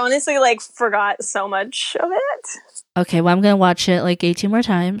 I honestly forgot so much of it. Okay, well, I'm going to watch it like 18 more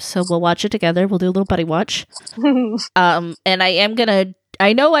times. So we'll watch it together. We'll do a little buddy watch. And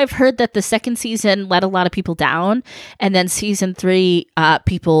I know I've heard that the second season let a lot of people down. And then season 3,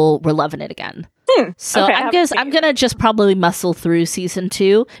 people were loving it again. So Okay, I I'm haven't gonna seen I'm it. gonna just probably muscle through season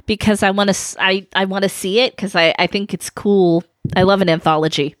 2 because I want to see it because I think it's cool. I love an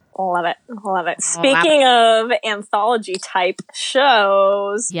anthology. Love it. Love it. Speaking of anthology type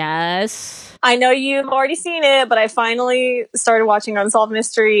shows, Yes. I know you've already seen it, but I finally started watching Unsolved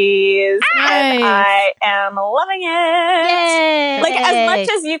Mysteries, and Nice. I am loving it. Yay! Like, as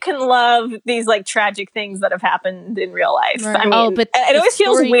much as you can love these tragic things that have happened in real life. Right. I mean, Oh, but it the always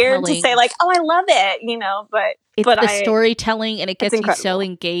feels weird to storytelling- say oh, I love it, but it's but the I- storytelling and it gets you incredible. so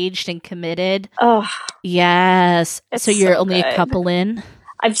engaged and committed. oh, Yes. It's So you're so only a good. couple in.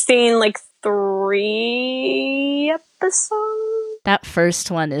 I've seen 3 episodes. That first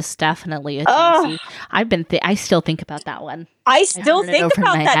one is definitely a Ugh. doozy. I still think about that one. I still heard it think over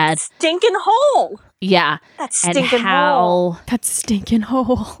about my that head. stinking hole. Yeah. That And stinking hole. how That stinking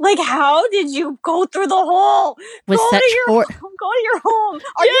hole. How did you go through the hole? with go such to your for- go to your home.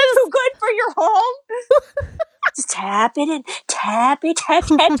 Are you too good for your home? Just tap it in, tap it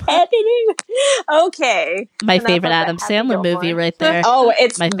in. Okay. my Enough favorite of Adam the Happy Sandler movie Gilmore. right there. Oh,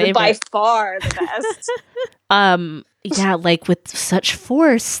 it's My by favorite. far the best. Yeah, with such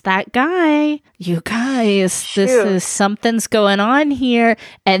force, that guy. You guys, this Shoot. is something's going on here.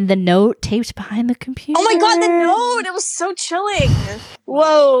 And the note taped behind the computer. Oh my god, the note! It was so chilling.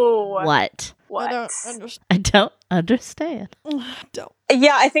 Whoa. What? What? I don't understand.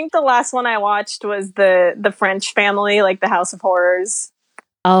 Yeah, I think the last one I watched was the French Family, the House of Horrors.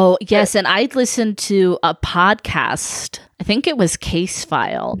 Oh, yes. And I listened to a podcast. I think it was Case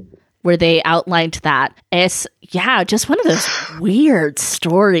File, where they outlined that. It's, just one of those weird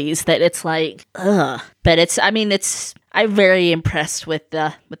stories that it's ugh. But I'm very impressed with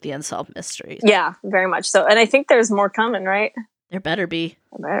the Unsolved Mysteries. Yeah, very much so. And I think there's more coming, right? There better be.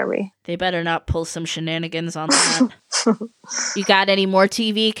 There better be. They better not pull some shenanigans on that. You got any more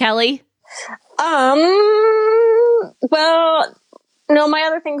TV, Kelly? Well, no, my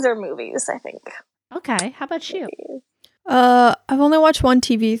other things are movies, I think. Okay. How about you? I've only watched one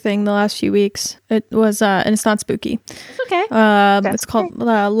TV thing the last few weeks. It was, and it's not spooky. Okay. It's called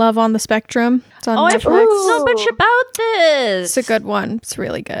Love on the Spectrum. It's on I've Netflix. heard so much about this. It's a good one. It's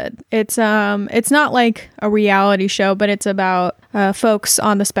really good. It's not like a reality show, but it's about folks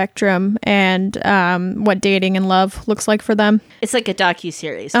on the spectrum and what dating and love looks like for them. It's like a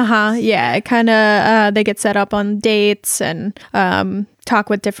docuseries. Yeah. It kind of they get set up on dates and talk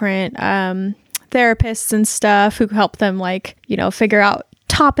with different therapists and stuff who help them, like, you know, figure out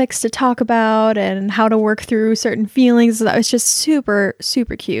topics to talk about and how to work through certain feelings. That was just super,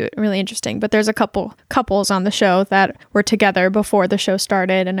 super cute, really interesting. But there's a couples on the show that were together before the show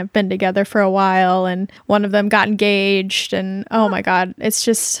started and have been together for a while, and one of them got engaged, and oh my God, it's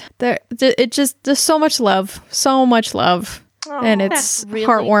just there's so much love, and it's That's really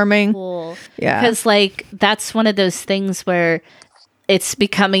heartwarming. cool. Yeah. Because, like, that's one of those things where it's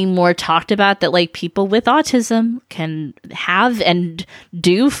becoming more talked about that, like, people with autism can have and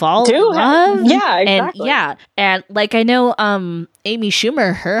do fall in love. Yeah, exactly. And like, I know Amy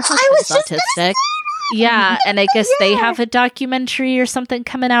Schumer, her husband's autistic. Yeah, and I guess they have a documentary or something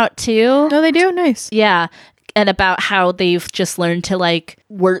coming out too. No, they do. Nice. Yeah. And about how they've just learned to, like,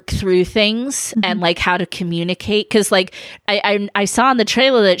 work through things and, like, how to communicate. Because, like, I saw in the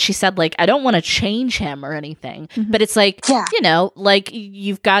trailer that she said, like, I don't want to change him or anything. But it's like, you know, like,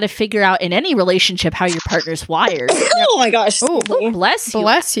 you've got to figure out in any relationship how your partner's wired. Oh my gosh. Oh, bless you.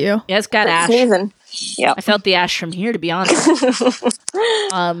 Bless you. Yeah, it's got ash. Sneezing. Yeah. I felt the ash from here, to be honest.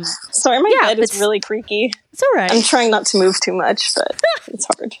 Sorry, my bed is it's- really creaky. It's all right. I'm trying not to move too much, but it's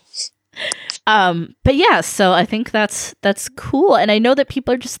hard. But yeah, so I think that's cool, and I know that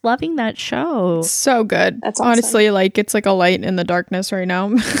people are just loving that show. So good. That's awesome. Honestly, like, it's like a light in the darkness right now.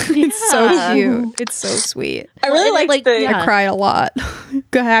 It's so cute. It's so sweet. I really like the yeah. I cried a lot.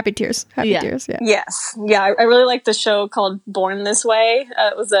 Go happy tears. Happy Yeah. tears. Yeah. Yes. Yeah, I really like the show called Born This Way.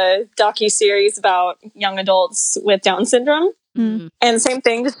 It was a docu-series about young adults with Down syndrome. And same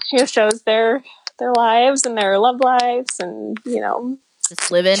thing, just, you know, shows their lives and their love lives and, you know,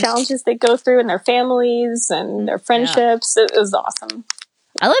 Just living. challenges they go through and their families and their friendships. It was awesome.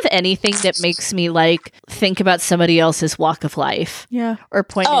 I love anything that makes me, like, think about somebody else's walk of life Yeah. or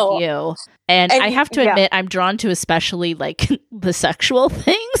point of view. And I have to admit, I'm drawn to especially, like, the sexual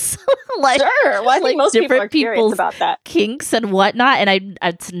things. Like, Sure. Well, I think like most people different are curious people's about that. kinks and whatnot. And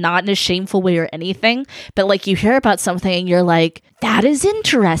it's not in a shameful way or anything. But, like, you hear about something and you're like, that is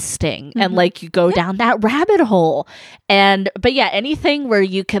interesting. And, like, you go down that rabbit hole. But yeah, anything where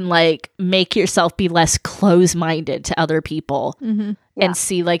you can, like, make yourself be less close-minded to other people and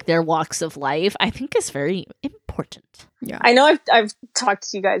see, like, their walks of life, I think is very important. Yeah. I know I've talked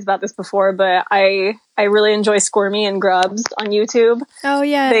to you guys about this before, but I really enjoy Squirmy and Grubs on YouTube. Oh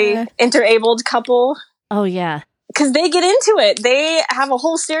yeah. They interabled couple, Oh, yeah. because they get into it. They have a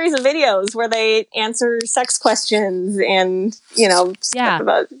whole series of videos where they answer sex questions and, you know, stuff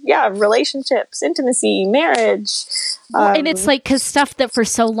about relationships, intimacy, marriage. And it's like, because stuff that for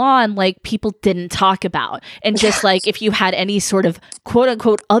so long, like, people didn't talk about. And just like, if you had any sort of quote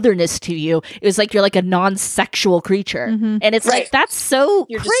unquote otherness to you, it was like you're like a non-sexual creature. And it's Right. like, that's so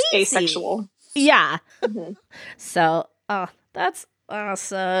You're crazy. just asexual. Yeah. So, that's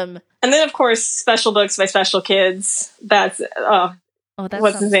awesome. And then, of course, Special Books by Special Kids. That's Oh, that's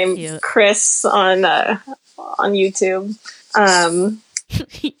what's his name? Cute. Chris on YouTube.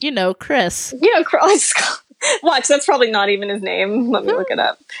 You know, Chris. Yeah, watch. That's probably not even his name. Let me look it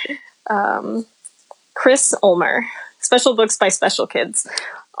up. Chris Ulmer. Special Books by Special Kids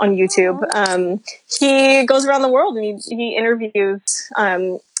on YouTube. He goes around the world and he interviews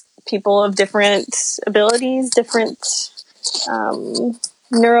people of different abilities, different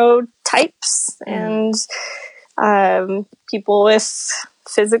neurotypes, and people with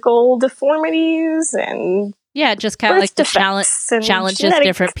physical deformities and Yeah, just kind of like the defects and challenges genetic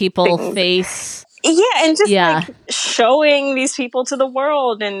different people things. face. Yeah, and just Yeah. like showing these people to the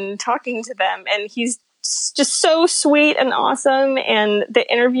world and talking to them. And he's just so sweet and awesome. And the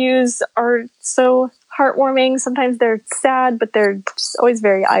interviews are so heartwarming. Sometimes they're sad, but they're just always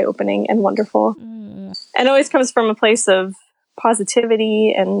very eye-opening and wonderful. And it always comes from a place of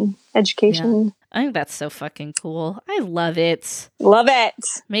positivity and education. I think that's so fucking cool. I love it. Love it.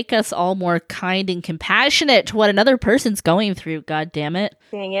 Make us all more kind and compassionate to what another person's going through, god damn it.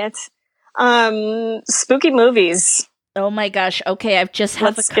 Dang it. Spooky movies. Oh my gosh. Okay, I've just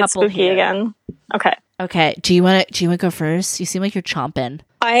have Let's a get couple spooky here. again. Okay. Okay, do you want to go first? You seem like you're chomping.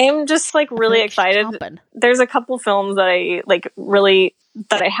 I'm just like really Like you're excited. chomping. There's a couple films that I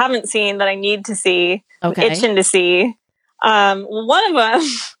that I haven't seen that I need to see. Okay. Itching to see. One of them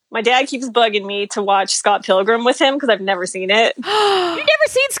My dad keeps bugging me to watch Scott Pilgrim with him because I've never seen it. You've never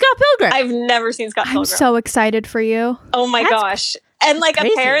seen Scott Pilgrim? I've never seen Scott I'm Pilgrim. so excited for you. Oh my That's- gosh. And like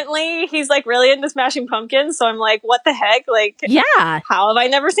crazy. apparently he's like really into Smashing Pumpkins, so I'm like, what the heck? Like, Yeah. how have I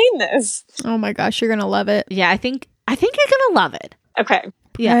never seen this? Oh my gosh, you're gonna love it. Yeah, I think you're gonna love it. Okay.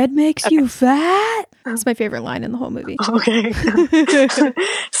 Yeah. Bread makes you fat. That's my favorite line in the whole movie. Okay.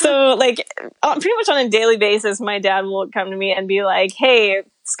 So like pretty much on a daily basis, my dad will come to me and be like, hey,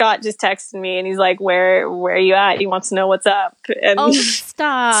 Scott just texted me and he's like, where are you at? He wants to know what's up. And Oh,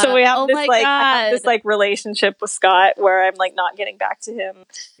 stop. so we have oh this my like God. I have this like relationship with Scott where I'm like not getting back to him.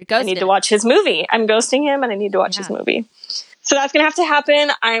 You're I need ghosted. to watch his movie. I'm ghosting him and I need to watch his Yeah. movie. So that's gonna have to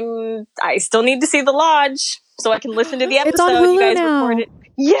happen. I still need to see The Lodge so I can listen to the episode. It's on You Hulu guys now. recorded.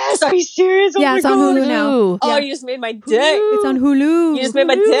 Yes, are you serious? Oh Yeah, my it's on God. Hulu now. Ooh. Oh, Yeah. you just made my day. It's on Hulu. You just made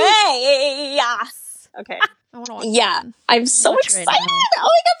my day. Yes. Okay. I want to watch Yeah, I'm so Watch it right excited. now. Oh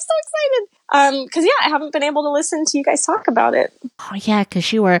my God, I'm so excited. Because I haven't been able to listen to you guys talk about it. Oh yeah,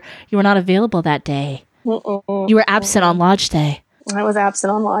 because you were not available that day. Mm-mm. You were absent on Lodge Day. I was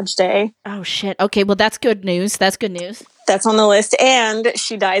absent on Lodge Day. Oh shit. Okay, well that's good news. That's good news. That's on the list, and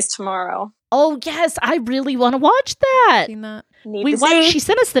she dies tomorrow. Oh yes, I really want to watch that. Seen that. Need We to watched. see. She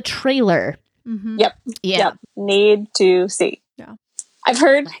sent us the trailer. Mm-hmm. Yep. Yeah. Yep. Need to see. Yeah. I've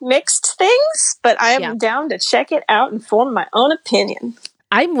heard mixed things, but I am Yeah. down to check it out and form my own opinion.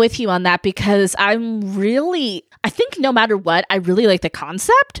 I'm with you on that because I think no matter what, I really like the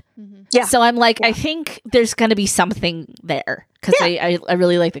concept. Yeah. So I'm like, Yeah. I think there's going to be something there because I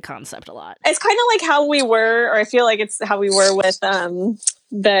really like the concept a lot. It's kind of like how we were, or I feel like it's how we were with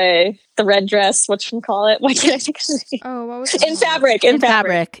the red dress. Whatchamacallit? Why can't I think of the name? Oh, what was In Fabric. In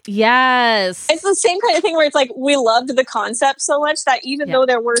Fabric. Yes. It's the same kind of thing where it's like we loved the concept so much that even Yeah. though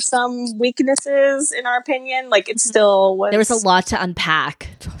there were some weaknesses in our opinion, like it still was. There was a lot to unpack.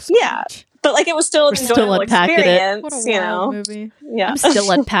 Yeah. But like it was still an We're still enjoyable unpacking it. experience. What a You wild know. movie. Yeah. I'm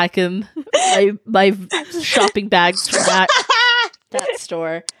still unpacking my shopping bags from that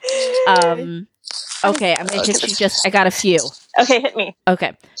store. Okay, I'm gonna hit you I got a few. Okay, hit me.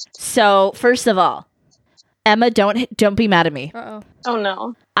 Okay. So first of all, Emma, don't be mad at me. Uh-oh. Oh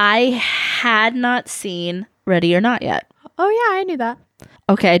no. I had not seen Ready or Not yet. Oh, yeah, I knew that.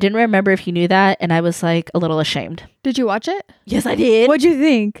 Okay, I didn't remember if you knew that, and I was like a little ashamed. Did you watch it? Yes, I did. What'd you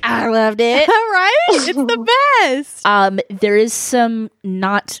think? I loved it. Right? It's the best. There is some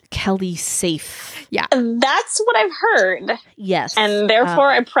not Kelly safe. That's what I've heard. Yes. And therefore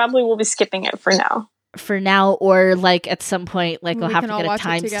I probably will be skipping it for now. for now, or like at some point, like We we'll have can to all get a watch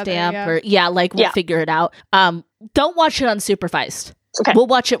it together, timestamp yeah. or like we'll Yeah. figure it out. Don't watch it unsupervised. Okay. We'll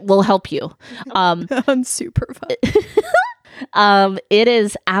watch it. We'll help you. Unsupervised. It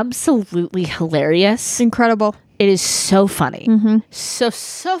is absolutely hilarious. Incredible. It is so funny. Mm-hmm. So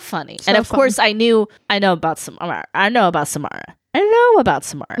funny. So and of fun. course I know about Samara. I know about Samara.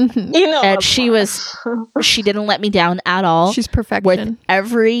 Mm-hmm. You know, And she didn't let me down at all. She's With perfection.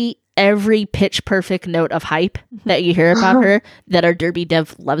 every pitch perfect note of hype that you hear about her, that our Derby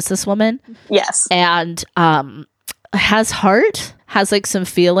Dev loves this woman. yes. And has heart, has like some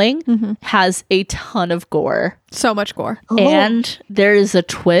feeling, Mm-hmm. has a ton of gore. So much gore. And there is a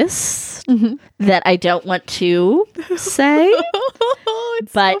twist Mhm. that I don't want to say,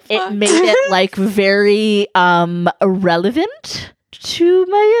 It's but so it fun. made it like very relevant to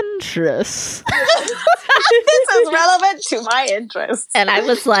my interests. This is relevant to my interests. And I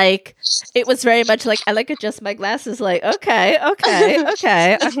was like, it was very much like, I like adjust my glasses, like, okay. Okay,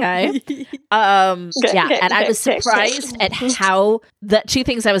 Yeah, okay, and I was okay, surprised at how the two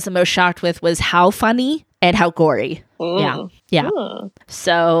things I was the most shocked with was how funny and how gory. Yeah. Mm.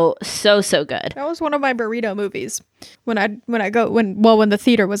 So good. That was one of my burrito movies. When the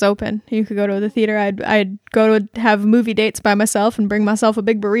theater was open, you could go to the theater. I'd go to have movie dates by myself and bring myself a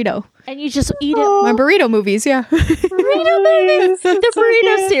big burrito. And you just eat it. My burrito movies, yeah. Burrito movies, the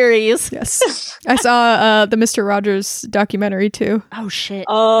burrito series. Yes, I saw the Mr. Rogers documentary too. Oh shit!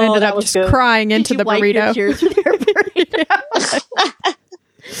 I Oh, ended that up was just good. crying into Did the you wipe your burrito. tears with your burrito?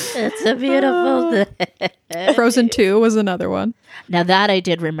 It's a beautiful day. Frozen 2 was another one. Now that I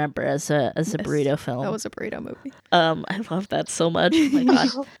did remember as a burrito film. That was a burrito movie. I love that so much. Oh my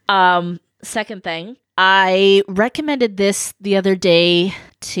god. Second thing, I recommended this the other day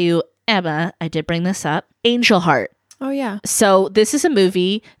to Emma. I did bring this up. Angel Heart. Oh yeah. So this is a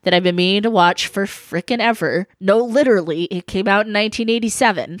movie that I've been meaning to watch for frickin' ever. No, literally, it came out in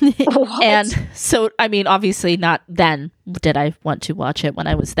 1987. What? And so, I mean, obviously not then did I want to watch it when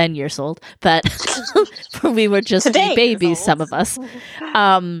I was then years old, but we were just Today, babies, years some old. of us.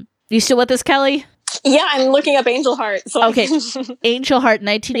 You still with us, Kelly? Yeah, I'm looking up Angel Heart. So Okay. Angel Heart,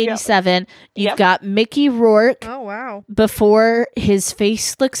 1987. You've Yep. got Mickey Rourke Oh wow. before his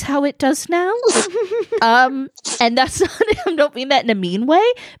face looks how it does now. And that's not, I don't mean that in a mean way,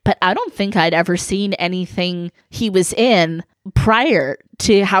 but I don't think I'd ever seen anything he was in prior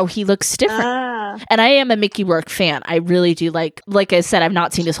to how he looks different. And I am a Mickey Rourke fan. I really do like I said, I've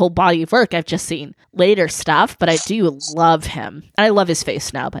not seen his whole body of work. I've just seen later stuff, but I do love him. And I love his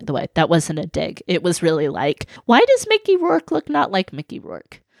face now, by the way. That wasn't a dig. It was really like, why does Mickey Rourke look not like Mickey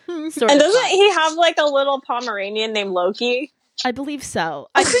Rourke? Sort And of doesn't he have like a little Pomeranian named Loki? I believe so.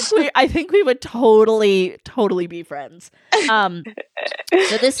 I think we would totally be friends.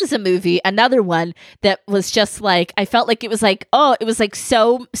 So this is a movie, another one that was just like, I felt like it was like, oh, it was like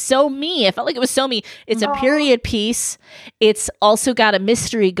so me. I felt like it was so me. It's a period piece. It's also got a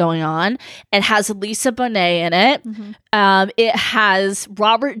mystery going on. It has Lisa Bonet in it. It has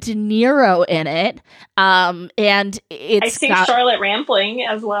Robert De Niro in it. And it's I see got Charlotte Rampling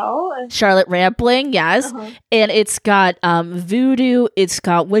as well. Charlotte Rampling, yes. And it's got voodoo, it's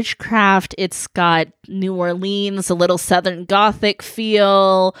got witchcraft, it's got New Orleans, a little Southern Gothic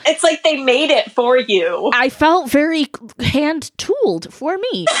feel. It's like they made it for you. I felt very hand-tooled for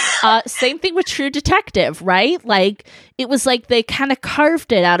me. Same thing with True Detective, right? Like, it was like they kind of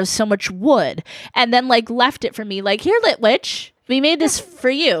carved it out of so much wood and then, like, left it for me. Like, here, Lit Witch, we made this for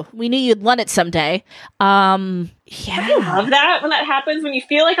you. We knew you'd want it someday. I love that when that happens, when you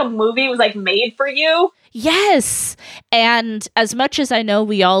feel like a movie was, like, made for you. Yes. And as much as I know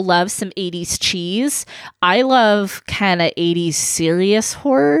we all love some 80s cheese, I love kind of 80s serious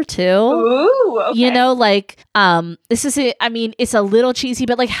horror too. Ooh, okay. You know, like, this is it. I mean, it's a little cheesy,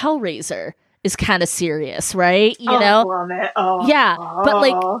 but like Hellraiser is kind of serious, right? You know? I love it. Oh, Yeah, but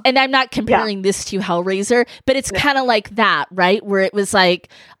like, and I'm not comparing this to Hellraiser, but it's kind of like that, right? Where it was like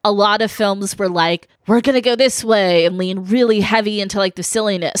a lot of films were like, we're gonna go this way and lean really heavy into like the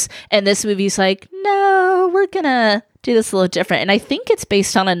silliness, and this movie's like, no, we're gonna do this a little different. And I think it's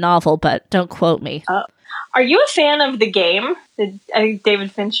based on a novel, but don't quote me. Are you a fan of The Game?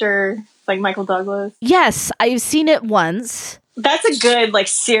 David Fincher, like Michael Douglas? Yes, I've seen it once. That's a good, like,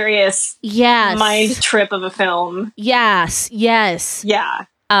 serious Yes, mind trip of a film. Yes. Yeah.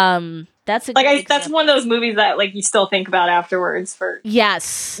 That's a Like, good that's example. one of those movies that, like, you still think about afterwards for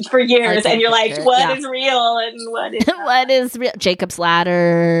Yes. years, and you're like, Fincher, what yeah. is real and what is What is real? Jacob's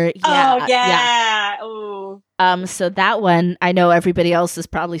Ladder. Yeah, Oh, yeah. Ooh. So that one, I know everybody else has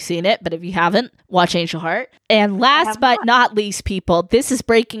probably seen it, but if you haven't, watch Angel Heart. And last have but not least, people, this is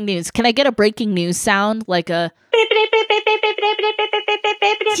breaking news. Can I get a breaking news sound? Like a...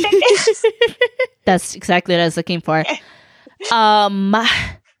 That's exactly what I was looking for.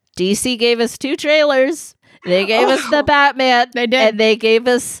 DC gave us 2 trailers. They gave us the Batman. They did. And they gave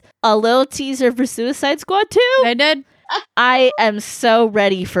us a little teaser for Suicide Squad 2. They did. I am so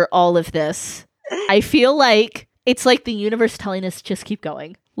ready for all of this. I feel like it's like the universe telling us just keep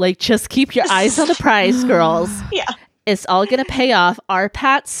going. Like, just keep your eyes on the prize, girls. Yeah. It's all going to pay off. Our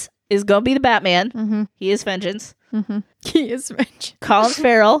Pats is going to be the Batman. Mm-hmm. He is vengeance. He is rich. Colin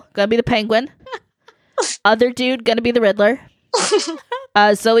Farrell going to be the Penguin. Other dude going to be the Riddler.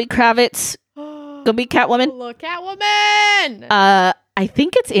 Zoe Kravitz going to be Catwoman. Look, Catwoman. I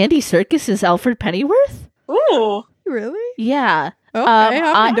think it's Andy Serkis' Alfred Pennyworth. Ooh. Really? Yeah. Okay,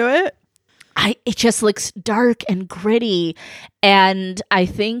 I'm into it. It just looks dark and gritty. And I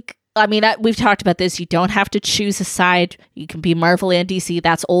think, I mean, we've talked about this. You don't have to choose a side. You can be Marvel and DC.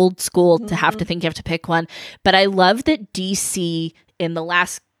 That's old school to have to think you have to pick one. But I love that DC in the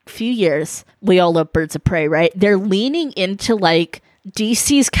last few years, we all love Birds of Prey, right? They're leaning into like,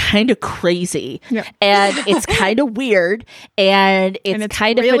 DC's kind of crazy, and it's kind of weird, and it's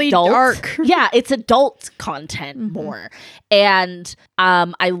kind really of adult. dark. Yeah, it's adult content more. And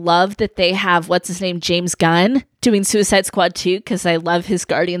I love that they have, what's his name, James Gunn doing Suicide Squad 2, because I love his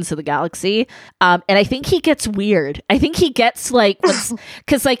Guardians of the Galaxy. And I think he gets weird. I think he gets like,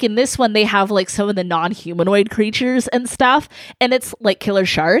 because like in this one, they have like some of the non-humanoid creatures and stuff, and it's like Killer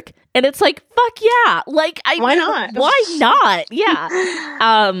Shark. And it's like, fuck yeah. Like, Why not? Why not? Yeah.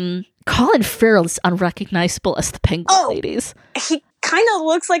 Colin Farrell is unrecognizable as the Penguin, ladies. He kind of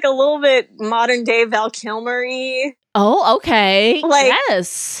looks like a little bit modern day Val Kilmer-y. Oh, okay. Like-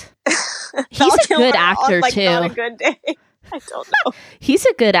 yes. Val He's a Kilmer good on, actor, like, too. Not a good day. I don't know. He's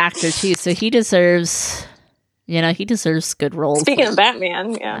a good actor, too. So he deserves, he deserves good roles. Speaking of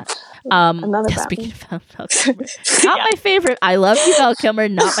Batman, yeah. Another Batman. Speaking of Val Kilmer. Not my favorite. I love you, Val Kilmer.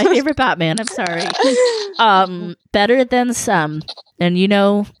 Not my favorite Batman. I'm sorry. Better than some. And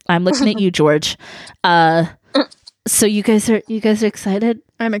I'm looking at you, George. So you guys are excited?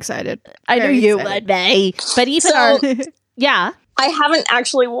 I'm excited. I knew Very you excited. would be. But even So- yeah. I haven't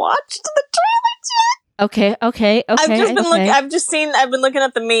actually watched the Okay. I've just been okay. I've been looking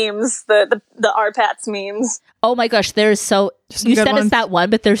at the memes, the RPATS memes. Oh my gosh, there's so Some you good sent us ones. that one,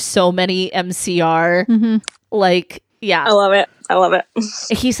 but there's so many MCR. Mm-hmm. Like, yeah. I love it.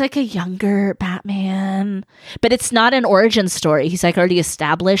 He's like a younger Batman, but it's not an origin story. He's like already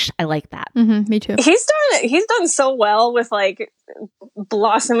established. I like that. Mm-hmm. Me too. He's done so well with like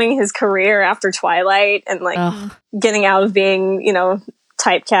blossoming his career after Twilight and like Ugh. getting out of being,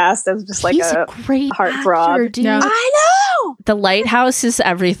 typecast as just like He's a a great heartthrob. actor, dude. Yeah. I know. The Lighthouse is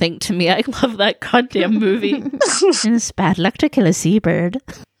everything to me. I love that goddamn movie. It's bad luck to kill a seabird.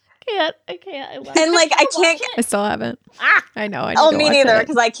 I can't. I love And like I can't. I still haven't. Ah! I know. I need Oh, to me watch neither, it.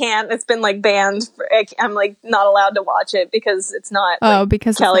 because I can't. It's been like banned. I'm like not allowed to watch it because it's not Oh,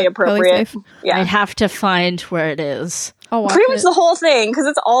 because it's Kelly not appropriate. safe. Yeah, I'd have to find where it is. I'll watch pretty much it. the whole thing because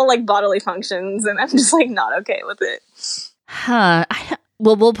it's all like bodily functions, and I'm just like not okay with it. Huh.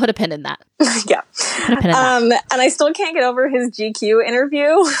 Well, we'll put a pin in that. Yeah. Put a pin in that. And I still can't get over his GQ interview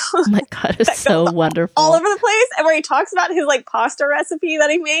Oh my god, it's so wonderful. all over the place, and where he talks about his like pasta recipe that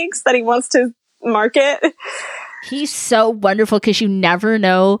he makes that he wants to market. He's so wonderful because you never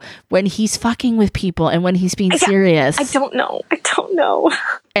know when he's fucking with people and when he's being serious. I don't know.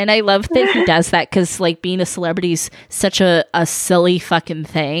 And I love that he does that because, like, being a celebrity is such a silly fucking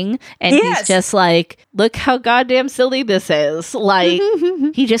thing. And he's Yes. just like, look how goddamn silly this is. Like,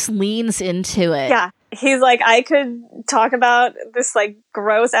 he just leans into it. Yeah. He's like, I could talk about this like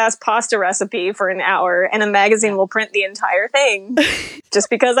gross ass pasta recipe for an hour and a magazine will print the entire thing just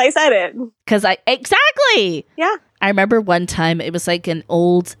because I said it. Because exactly. Yeah. I remember one time it was like an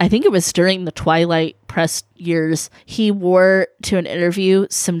old, I think it was during the Twilight press years. He wore to an interview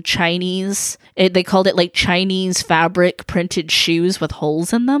some Chinese, they called it like Chinese fabric printed shoes with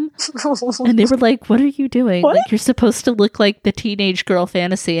holes in them. And they were like, what are you doing? What? Like, you're supposed to look like the teenage girl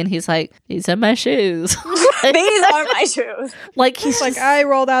fantasy. And he's like, these are my shoes. These are my shoes. Like, he's Like just- I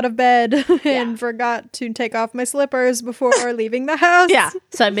rolled out of bed and forgot to take off my slippers before leaving the house. yeah.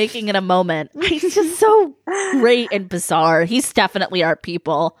 So I'm making it a moment. He's just so great and bizarre. He's definitely our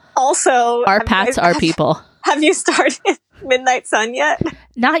people. Also, Our have you Pats guys- are people. Have you started Midnight Sun yet?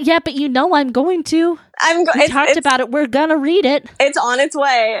 Not yet, but you know I'm going to. I'm We talked about it. We're gonna read it. It's on its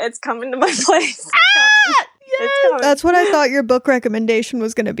way. It's coming to my place. It's coming. That's what I thought your book recommendation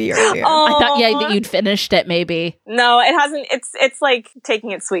was going to be earlier. I thought, yeah, Aw. that you'd finished it, maybe. No, it hasn't. It's like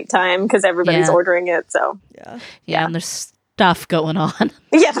taking its sweet time because everybody's Yeah. ordering it. So Yeah, and there's stuff going on.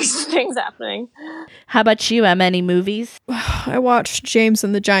 yeah, there's things happening. How about you, Em? Any movies? I watched James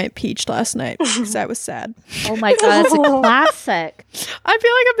and the Giant Peach last night because I was sad. Oh my god, it's a classic. I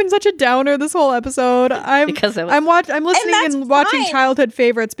feel like I've been such a downer this whole episode. Because it was- I'm listening that's and watching fine. childhood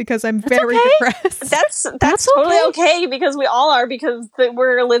favorites because I'm very okay. depressed. That's totally okay because we all are because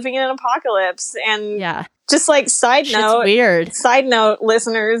we're living in an apocalypse. And Yeah, just like side shit's note, weird.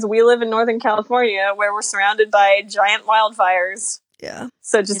 listeners, we live in Northern California where we're surrounded by giant wildfires. Yeah.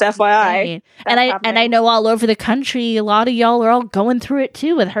 So just FYI. Insane. And I happening. know all over the country, a lot of y'all are all going through it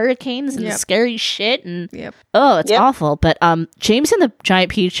too with hurricanes and Yep. scary shit and Yep. oh, it's Yep. awful. But James and the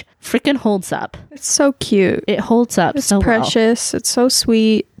Giant Peach freaking holds up. It's so cute. It holds up It's so well. precious. It's so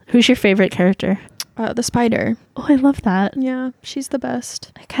sweet. Who's your favorite character? The spider. Oh, I love that. Yeah, she's the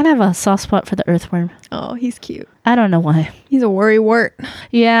best. I kind of have a soft spot for the earthworm. Oh, he's cute. I don't know why. He's a worrywart.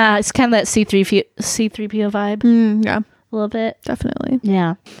 Yeah, it's kind of that C3PO vibe Yeah, a little bit. definitely.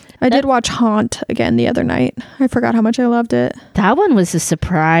 Yeah. I did watch Haunt again the other night. I forgot how much I loved it. That one was a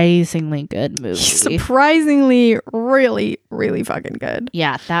surprisingly good movie. Surprisingly, really, really fucking good.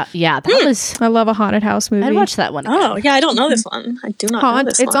 That was I love a haunted house movie. I'd watch that one. again. Oh, yeah, I don't know this one. I do not know Haunt.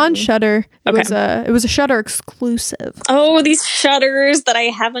 this It's one. on Shudder. It Okay. was a Shudder exclusive. Oh, these shutters that I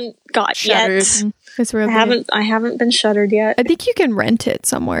haven't got Shutters. yet. It's really. I haven't been shuttered yet. I think you can rent it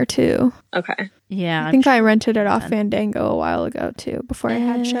somewhere too. Okay. Yeah. I think I rented it off Fandango a while ago too, before I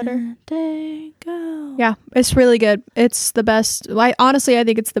had Shudder. Fandango. Yeah, it's really good. It's the best. Like honestly, I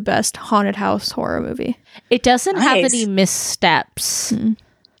think it's the best haunted house horror movie. It doesn't have Nice. any missteps. Mm.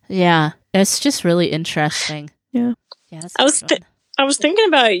 Yeah. It's just really interesting. Yeah. Yeah. That's I was a good one. I was thinking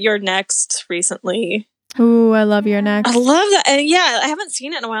about Your Next recently. Ooh, I love Your Next. I love that. And yeah, I haven't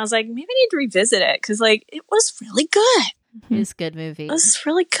seen it in a while. I was like, maybe I need to revisit it because like it was really good. It's a good movie. It was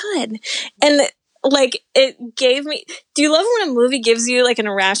really good. And like it gave me do you love when a movie gives you like an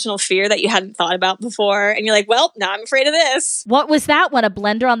irrational fear that you hadn't thought about before and you're like, well, now I'm afraid of this. What was that one? A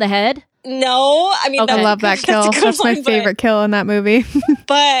blender on the head? No, I mean, Okay. I love that kill. a good That's my one, favorite kill in that movie.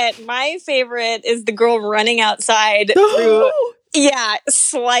 But my favorite is the girl running outside through,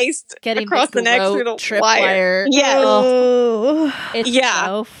 sliced Getting across the neck through the tripwire. Yeah. Oh. It's Yeah.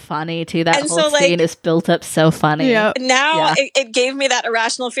 so funny too. That And whole so, like- scene is built up so funny. Yeah. Now Yeah. it gave me that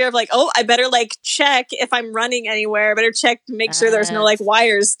irrational fear of like, oh, I better like check if I'm running anywhere. I better check to make sure there's no like Yes.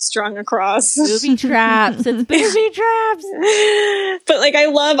 wires strung across. Booby traps. It's booby traps. But like I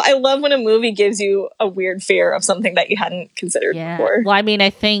love when a movie gives you a weird fear of something that you hadn't considered Yeah. before. Well, I mean, I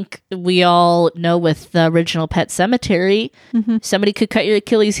think we all know with the original Pet Cemetery, somebody could cut your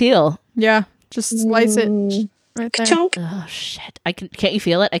Achilles heel. Yeah, just slice it right there. Chunk. Oh shit! Can't you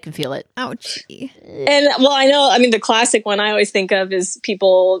feel it? I can feel it. Ouchie. And well, I mean the classic one I always think of is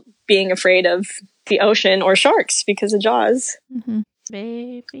people being afraid of the ocean or sharks because of Jaws.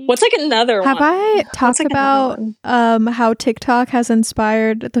 Baby. What's like another Have one? I talked like another about how TikTok has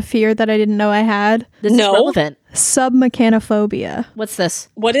inspired the fear that I didn't know I had? This No. is relevant. Submechanophobia. What's this?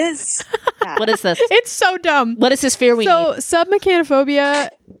 What is that? What is this? It's so dumb. What is this fear we So need? submechanophobia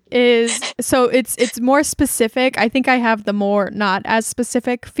is it's more specific. I think I have the more not as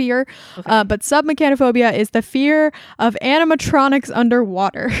specific fear, but submechanophobia is the fear of animatronics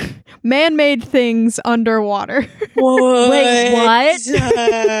underwater, man-made things underwater. Wait, what?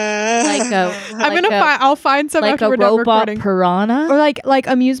 Like a I'm gonna find. I'll find some like after a we're done robot recording. piranha. Or like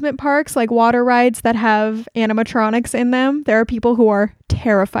amusement parks, like water rides that have animatronics in them. There are people who are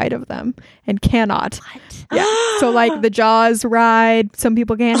terrified of them and cannot. Yeah. So like the Jaws ride, some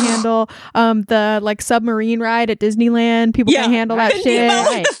people can't handle. The like submarine ride at Disneyland, people can't handle that The shit. Nemo,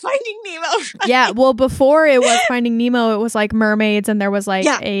 Right. the Finding Nemo. Yeah. Well, before it was Finding Nemo, it was like mermaids, and there was like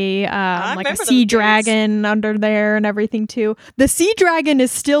Yeah. a like a remember those sea days. dragon under there and everything too. The sea dragon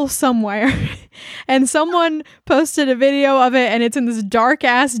is still somewhere, and someone posted a video of it, and it's in this dark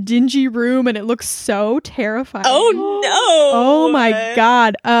ass dingy room, and it looks so terrifying. Oh no! Oh my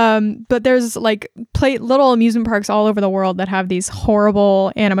god. But there's like little amusement parks all over the world that have these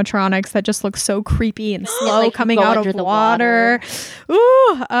horrible animatronics that just look so creepy and slow Like you coming go out under of the water.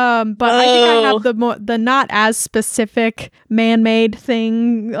 Ooh. But I think I Oh. have the not as specific man-made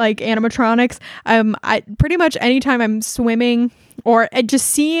thing like animatronics. I pretty much anytime I'm swimming or just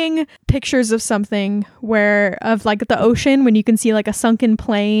seeing pictures of something of like the ocean when you can see like a sunken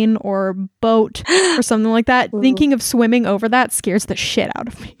plane or boat or something like that, thinking of swimming over that scares the shit out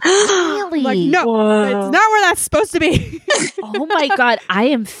of me. Really? Like, no, Whoa. it's not where that's supposed to be. Oh my god, I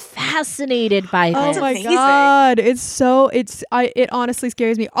am fascinated by Oh this. my amazing. god, it honestly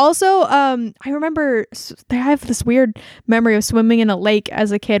scares me. Also, I remember I have this weird memory of swimming in a lake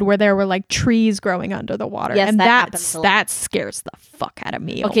as a kid where there were like trees growing under the water, Yes, and that happens a lot. that scares the fuck out of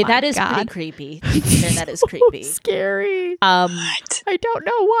me. Okay, oh my that is god. pretty creepy. That is creepy. Scary. Um, I don't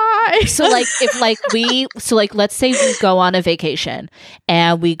know why. so let's say we go on a vacation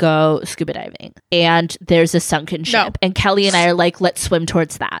and we go scuba diving and there's a sunken ship No. and Kelly and I are like, let's swim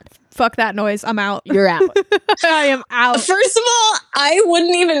towards that. Fuck that noise. I'm out. You're out. I am out. First of all, I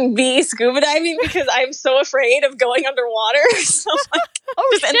wouldn't even be scuba diving because I'm so afraid of going underwater. So like,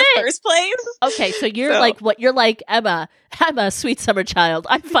 just in the shit. first place. Okay, so you're So- like what? You're like Emma. I'm a sweet summer child.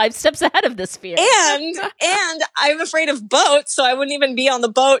 I'm 5 steps ahead of this fear. And I'm afraid of boats, so I wouldn't even be on the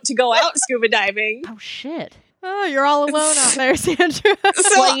boat to go out scuba diving. Oh shit. Oh, you're all alone out there, Sandra. So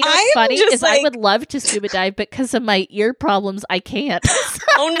Well, you know what's I'm funny just is like, I would love to scuba dive, but because of my ear problems, I can't.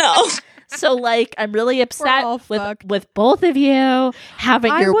 oh no. So like I'm really upset all fucked. with both of you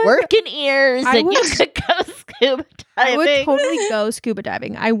having I your would- working ears I and you would- could go scuba I would diving. totally go scuba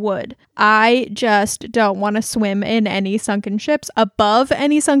diving. I would. I just don't want to swim in any sunken ships, above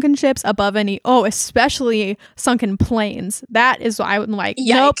any, especially sunken planes. That is why I would like,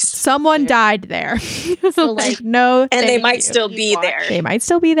 nope, Yikes. someone died there. So, like- no, And they thank might you. still You be watch- there. They might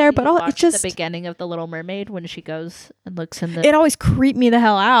still be there, but You all, watch it just, the beginning of The Little Mermaid when she goes and looks in the it always creeped me the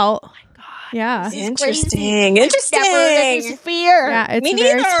hell out. Oh my god. Yeah. Interesting. Never this Interesting. fear. Yeah, it's Me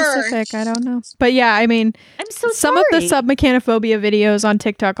very neither. specific. I don't know. But yeah, I mean, I'm so some sorry. of the submechanophobia videos on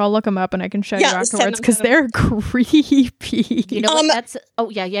TikTok, I'll look them up and I can show Yeah, you send afterwards them, because send they're creepy. You know what Um, that's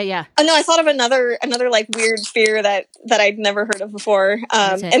yeah. Oh no, I thought of another like weird fear that I'd never heard of before.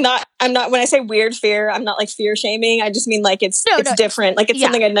 Is it? And I'm not when I say weird fear, I'm not like fear shaming. I just mean like it's No, different. Like it's yeah.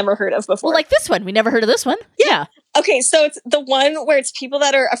 something I'd never heard of before. Well, like this one. We never heard of this one. Yeah. okay, so it's the one where it's people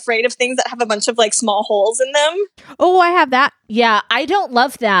that are afraid of things that have a bunch of like small holes in them. Oh, I have that. Yeah, I don't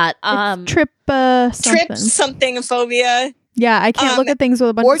love that. Trip something. Trip something phobia. Yeah, I can't look at things with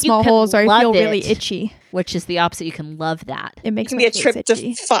a bunch or of you small can holes or I love feel really it. itchy. which is the opposite. You can love that. It It makes can my be a face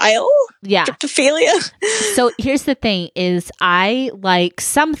itchy. tryptophile. Yeah. Tryptophilia. So here's the thing is I like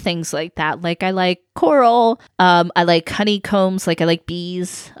some things like that. Like I like coral. I like honeycombs. Like I like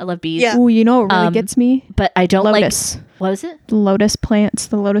bees. I love bees. Yeah. Ooh, you know what really Um, gets me? But I don't Lotus. like. What was it? The lotus plants,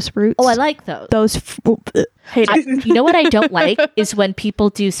 the lotus roots. Oh, I like those. Hate it. You know what I don't like is when people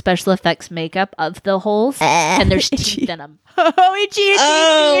do special effects makeup of the holes and there's teeth in them. Oh, itchy.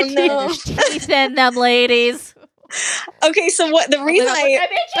 Oh, no. There's teeth in them, ladies. Okay, so what the reason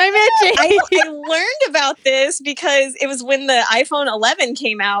I'm itchy. I learned about this because it was when the iPhone 11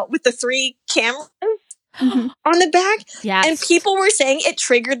 came out with the 3 cameras Mhm. on the back, Yes. and people were saying it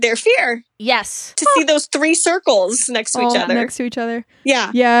triggered their fear Yes. to see those 3 circles next to each other. Next to each other.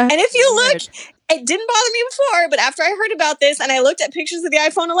 Yeah. Yeah. And if you look, Weird. it didn't bother me before, but after I heard about this and I looked at pictures of the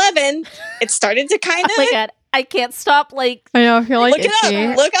iPhone 11, it started to kind Oh my of god. I can't stop like I know. I feel like look it itchy.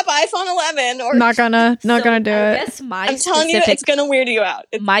 up. Look up iPhone 11 or Not gonna So, do I it. guess my I'm telling you, specific it's gonna weird you out.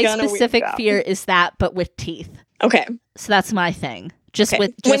 It's my gonna weird specific you out. fear is that but with teeth. Okay. So that's my thing. Just Okay.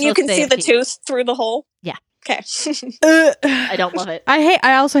 with when just you with can see the teeth. tooth through the hole. Yeah. Okay. I don't love it.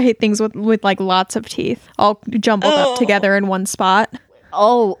 I also hate things with like lots of teeth all jumbled Oh. up together in one spot.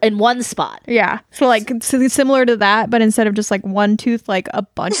 Oh, in one spot. Yeah. So like similar to that, but instead of just like one tooth, like a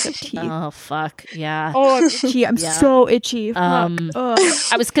bunch of teeth. Oh fuck. Yeah. Oh, I'm itchy. I'm Yeah. so itchy. Fuck. Ugh.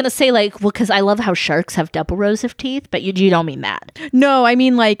 I was gonna say like, well, because I love how sharks have double rows of teeth, but you don't mean that. No, I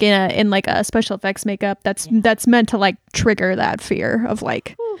mean like in like a special effects makeup that's meant to like trigger that fear of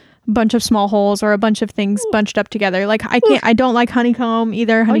like a bunch of small holes or a bunch of things bunched up together. Like I don't like honeycomb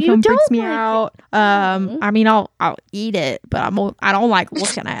either. Honeycomb freaks don't me like it? out. I mean I'll eat it, but I don't like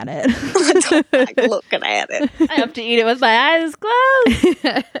looking at it. I don't like looking at it. I have to eat it with my eyes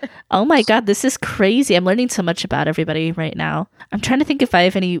closed. Oh my god, this is crazy. I'm learning so much about everybody right now. I'm trying to think if I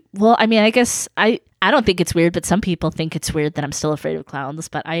have any. Well, I mean, I guess I don't think it's weird, but some people think it's weird that I'm still afraid of clowns.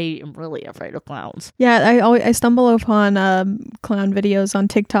 But I am really afraid of clowns. Yeah, I stumble upon clown videos on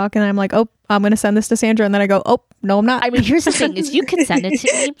TikTok and I'm like, oh, I'm gonna send this to Sandra, and then I go, oh, no, I'm not. I mean, here's the thing: is you can send it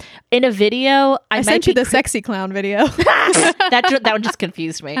to me in a video. I sent you the sexy clown video. that one just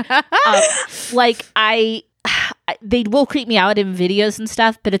confused me. Like they will creep me out in videos and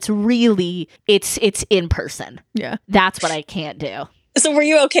stuff, but it's really it's in person. Yeah. That's what I can't do. So were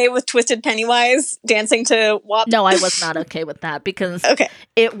you okay with Twisted Pennywise dancing to WAP? No, I was not okay with that because Okay.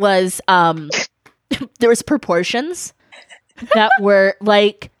 it was there was proportions that were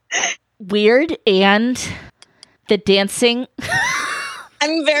like weird and the dancing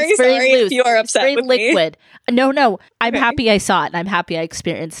I'm very it's sorry loose. if you are It's upset very with me. liquid. No, I'm Okay. happy I saw it and I'm happy I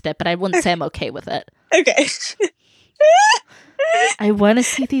experienced it, but I wouldn't say I'm okay with it. Okay. I want to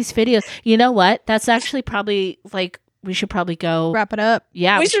see these videos. You know what? That's actually probably like we should probably go. Wrap it up.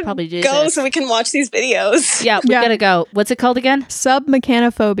 Yeah, we we should should probably do go this. so we can watch these videos. Yeah, we Yeah. gotta go. What's it called again?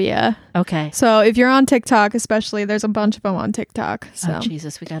 Submechanophobia. Okay. So if you're on TikTok, especially, there's a bunch of them on TikTok. So Oh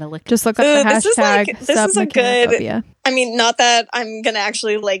Jesus, we gotta look. just look up Ooh, the this is hashtag like- this is a good- submechanophobia. I mean, not that I'm gonna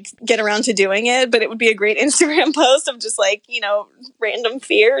actually like get around to doing it, but it would be a great Instagram post of just like, random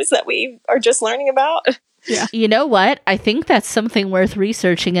fears that we are just learning about. You know what? I think that's something worth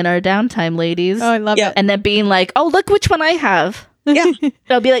researching in our downtime, ladies. Oh, I love Yeah. it. And then being like, oh, look which one I have. Yeah.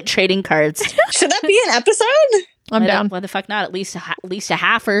 It'll be like trading cards. Should that be an episode? I'm down. Why the fuck not? At least a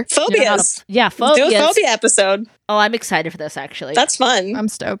halfer. Phobias. Yeah, Do phobias. a phobia episode. Oh, I'm excited for this actually. That's fun. I'm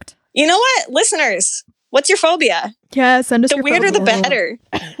stoked. You know what? Listeners, what's your phobia? Yeah, send us The your weirder the phobias. better.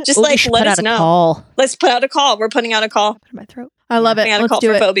 Just Ooh, we like should let put us out a know. call. Let's put out a call. We're putting out a call. In my throat. I love it. Putting out a Let's call do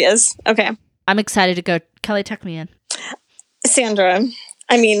for it. phobias. Okay. I'm excited to go. Kelly, tuck me in. Sandra.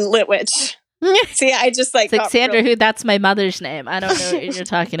 I mean, Litwitch. See, I just like It's like got Sandra, real- who that's my mother's name. I don't know what you're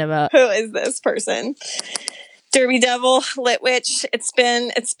talking about. Who is this person? Derby Devil, Litwitch. It's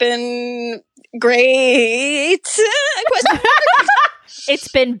been great. Question mark? It's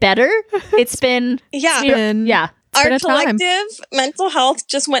been better. It's been Yeah. Been- yeah. It's been Our a time. collective mental health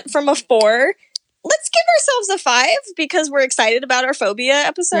just went from a 4. Let's give ourselves a 5 because we're excited about our phobia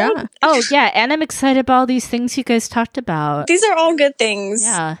episode. Yeah. Oh yeah, and I'm excited about all these things you guys talked about. These are all good things.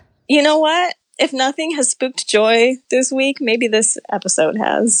 Yeah. You know what? If nothing has spooked joy this week, maybe this episode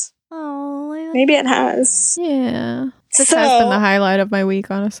has. Oh, Maybe it has. Yeah. This has been the So, highlight of my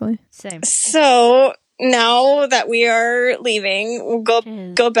week, honestly. same. so now that we are leaving, we'll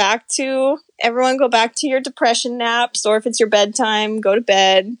Cheers. go back to everyone. Go back to your depression naps, or if it's your bedtime, go to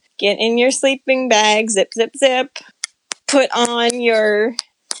bed. Get in your sleeping bag. Zip, zip, zip. Put on your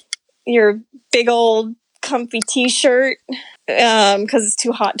big old comfy t-shirt because it's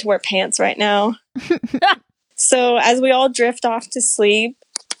too hot to wear pants right now. So as we all drift off to sleep,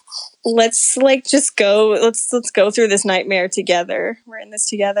 let's just go. Let's go through this nightmare together. We're in this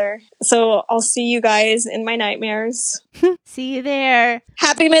together. So I'll see you guys in my nightmares. See you there.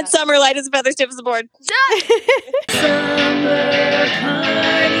 Happy midsummer, light as a feather, stiff as a board.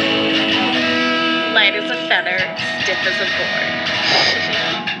 Light as a feather, stiff as a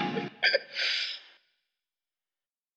board.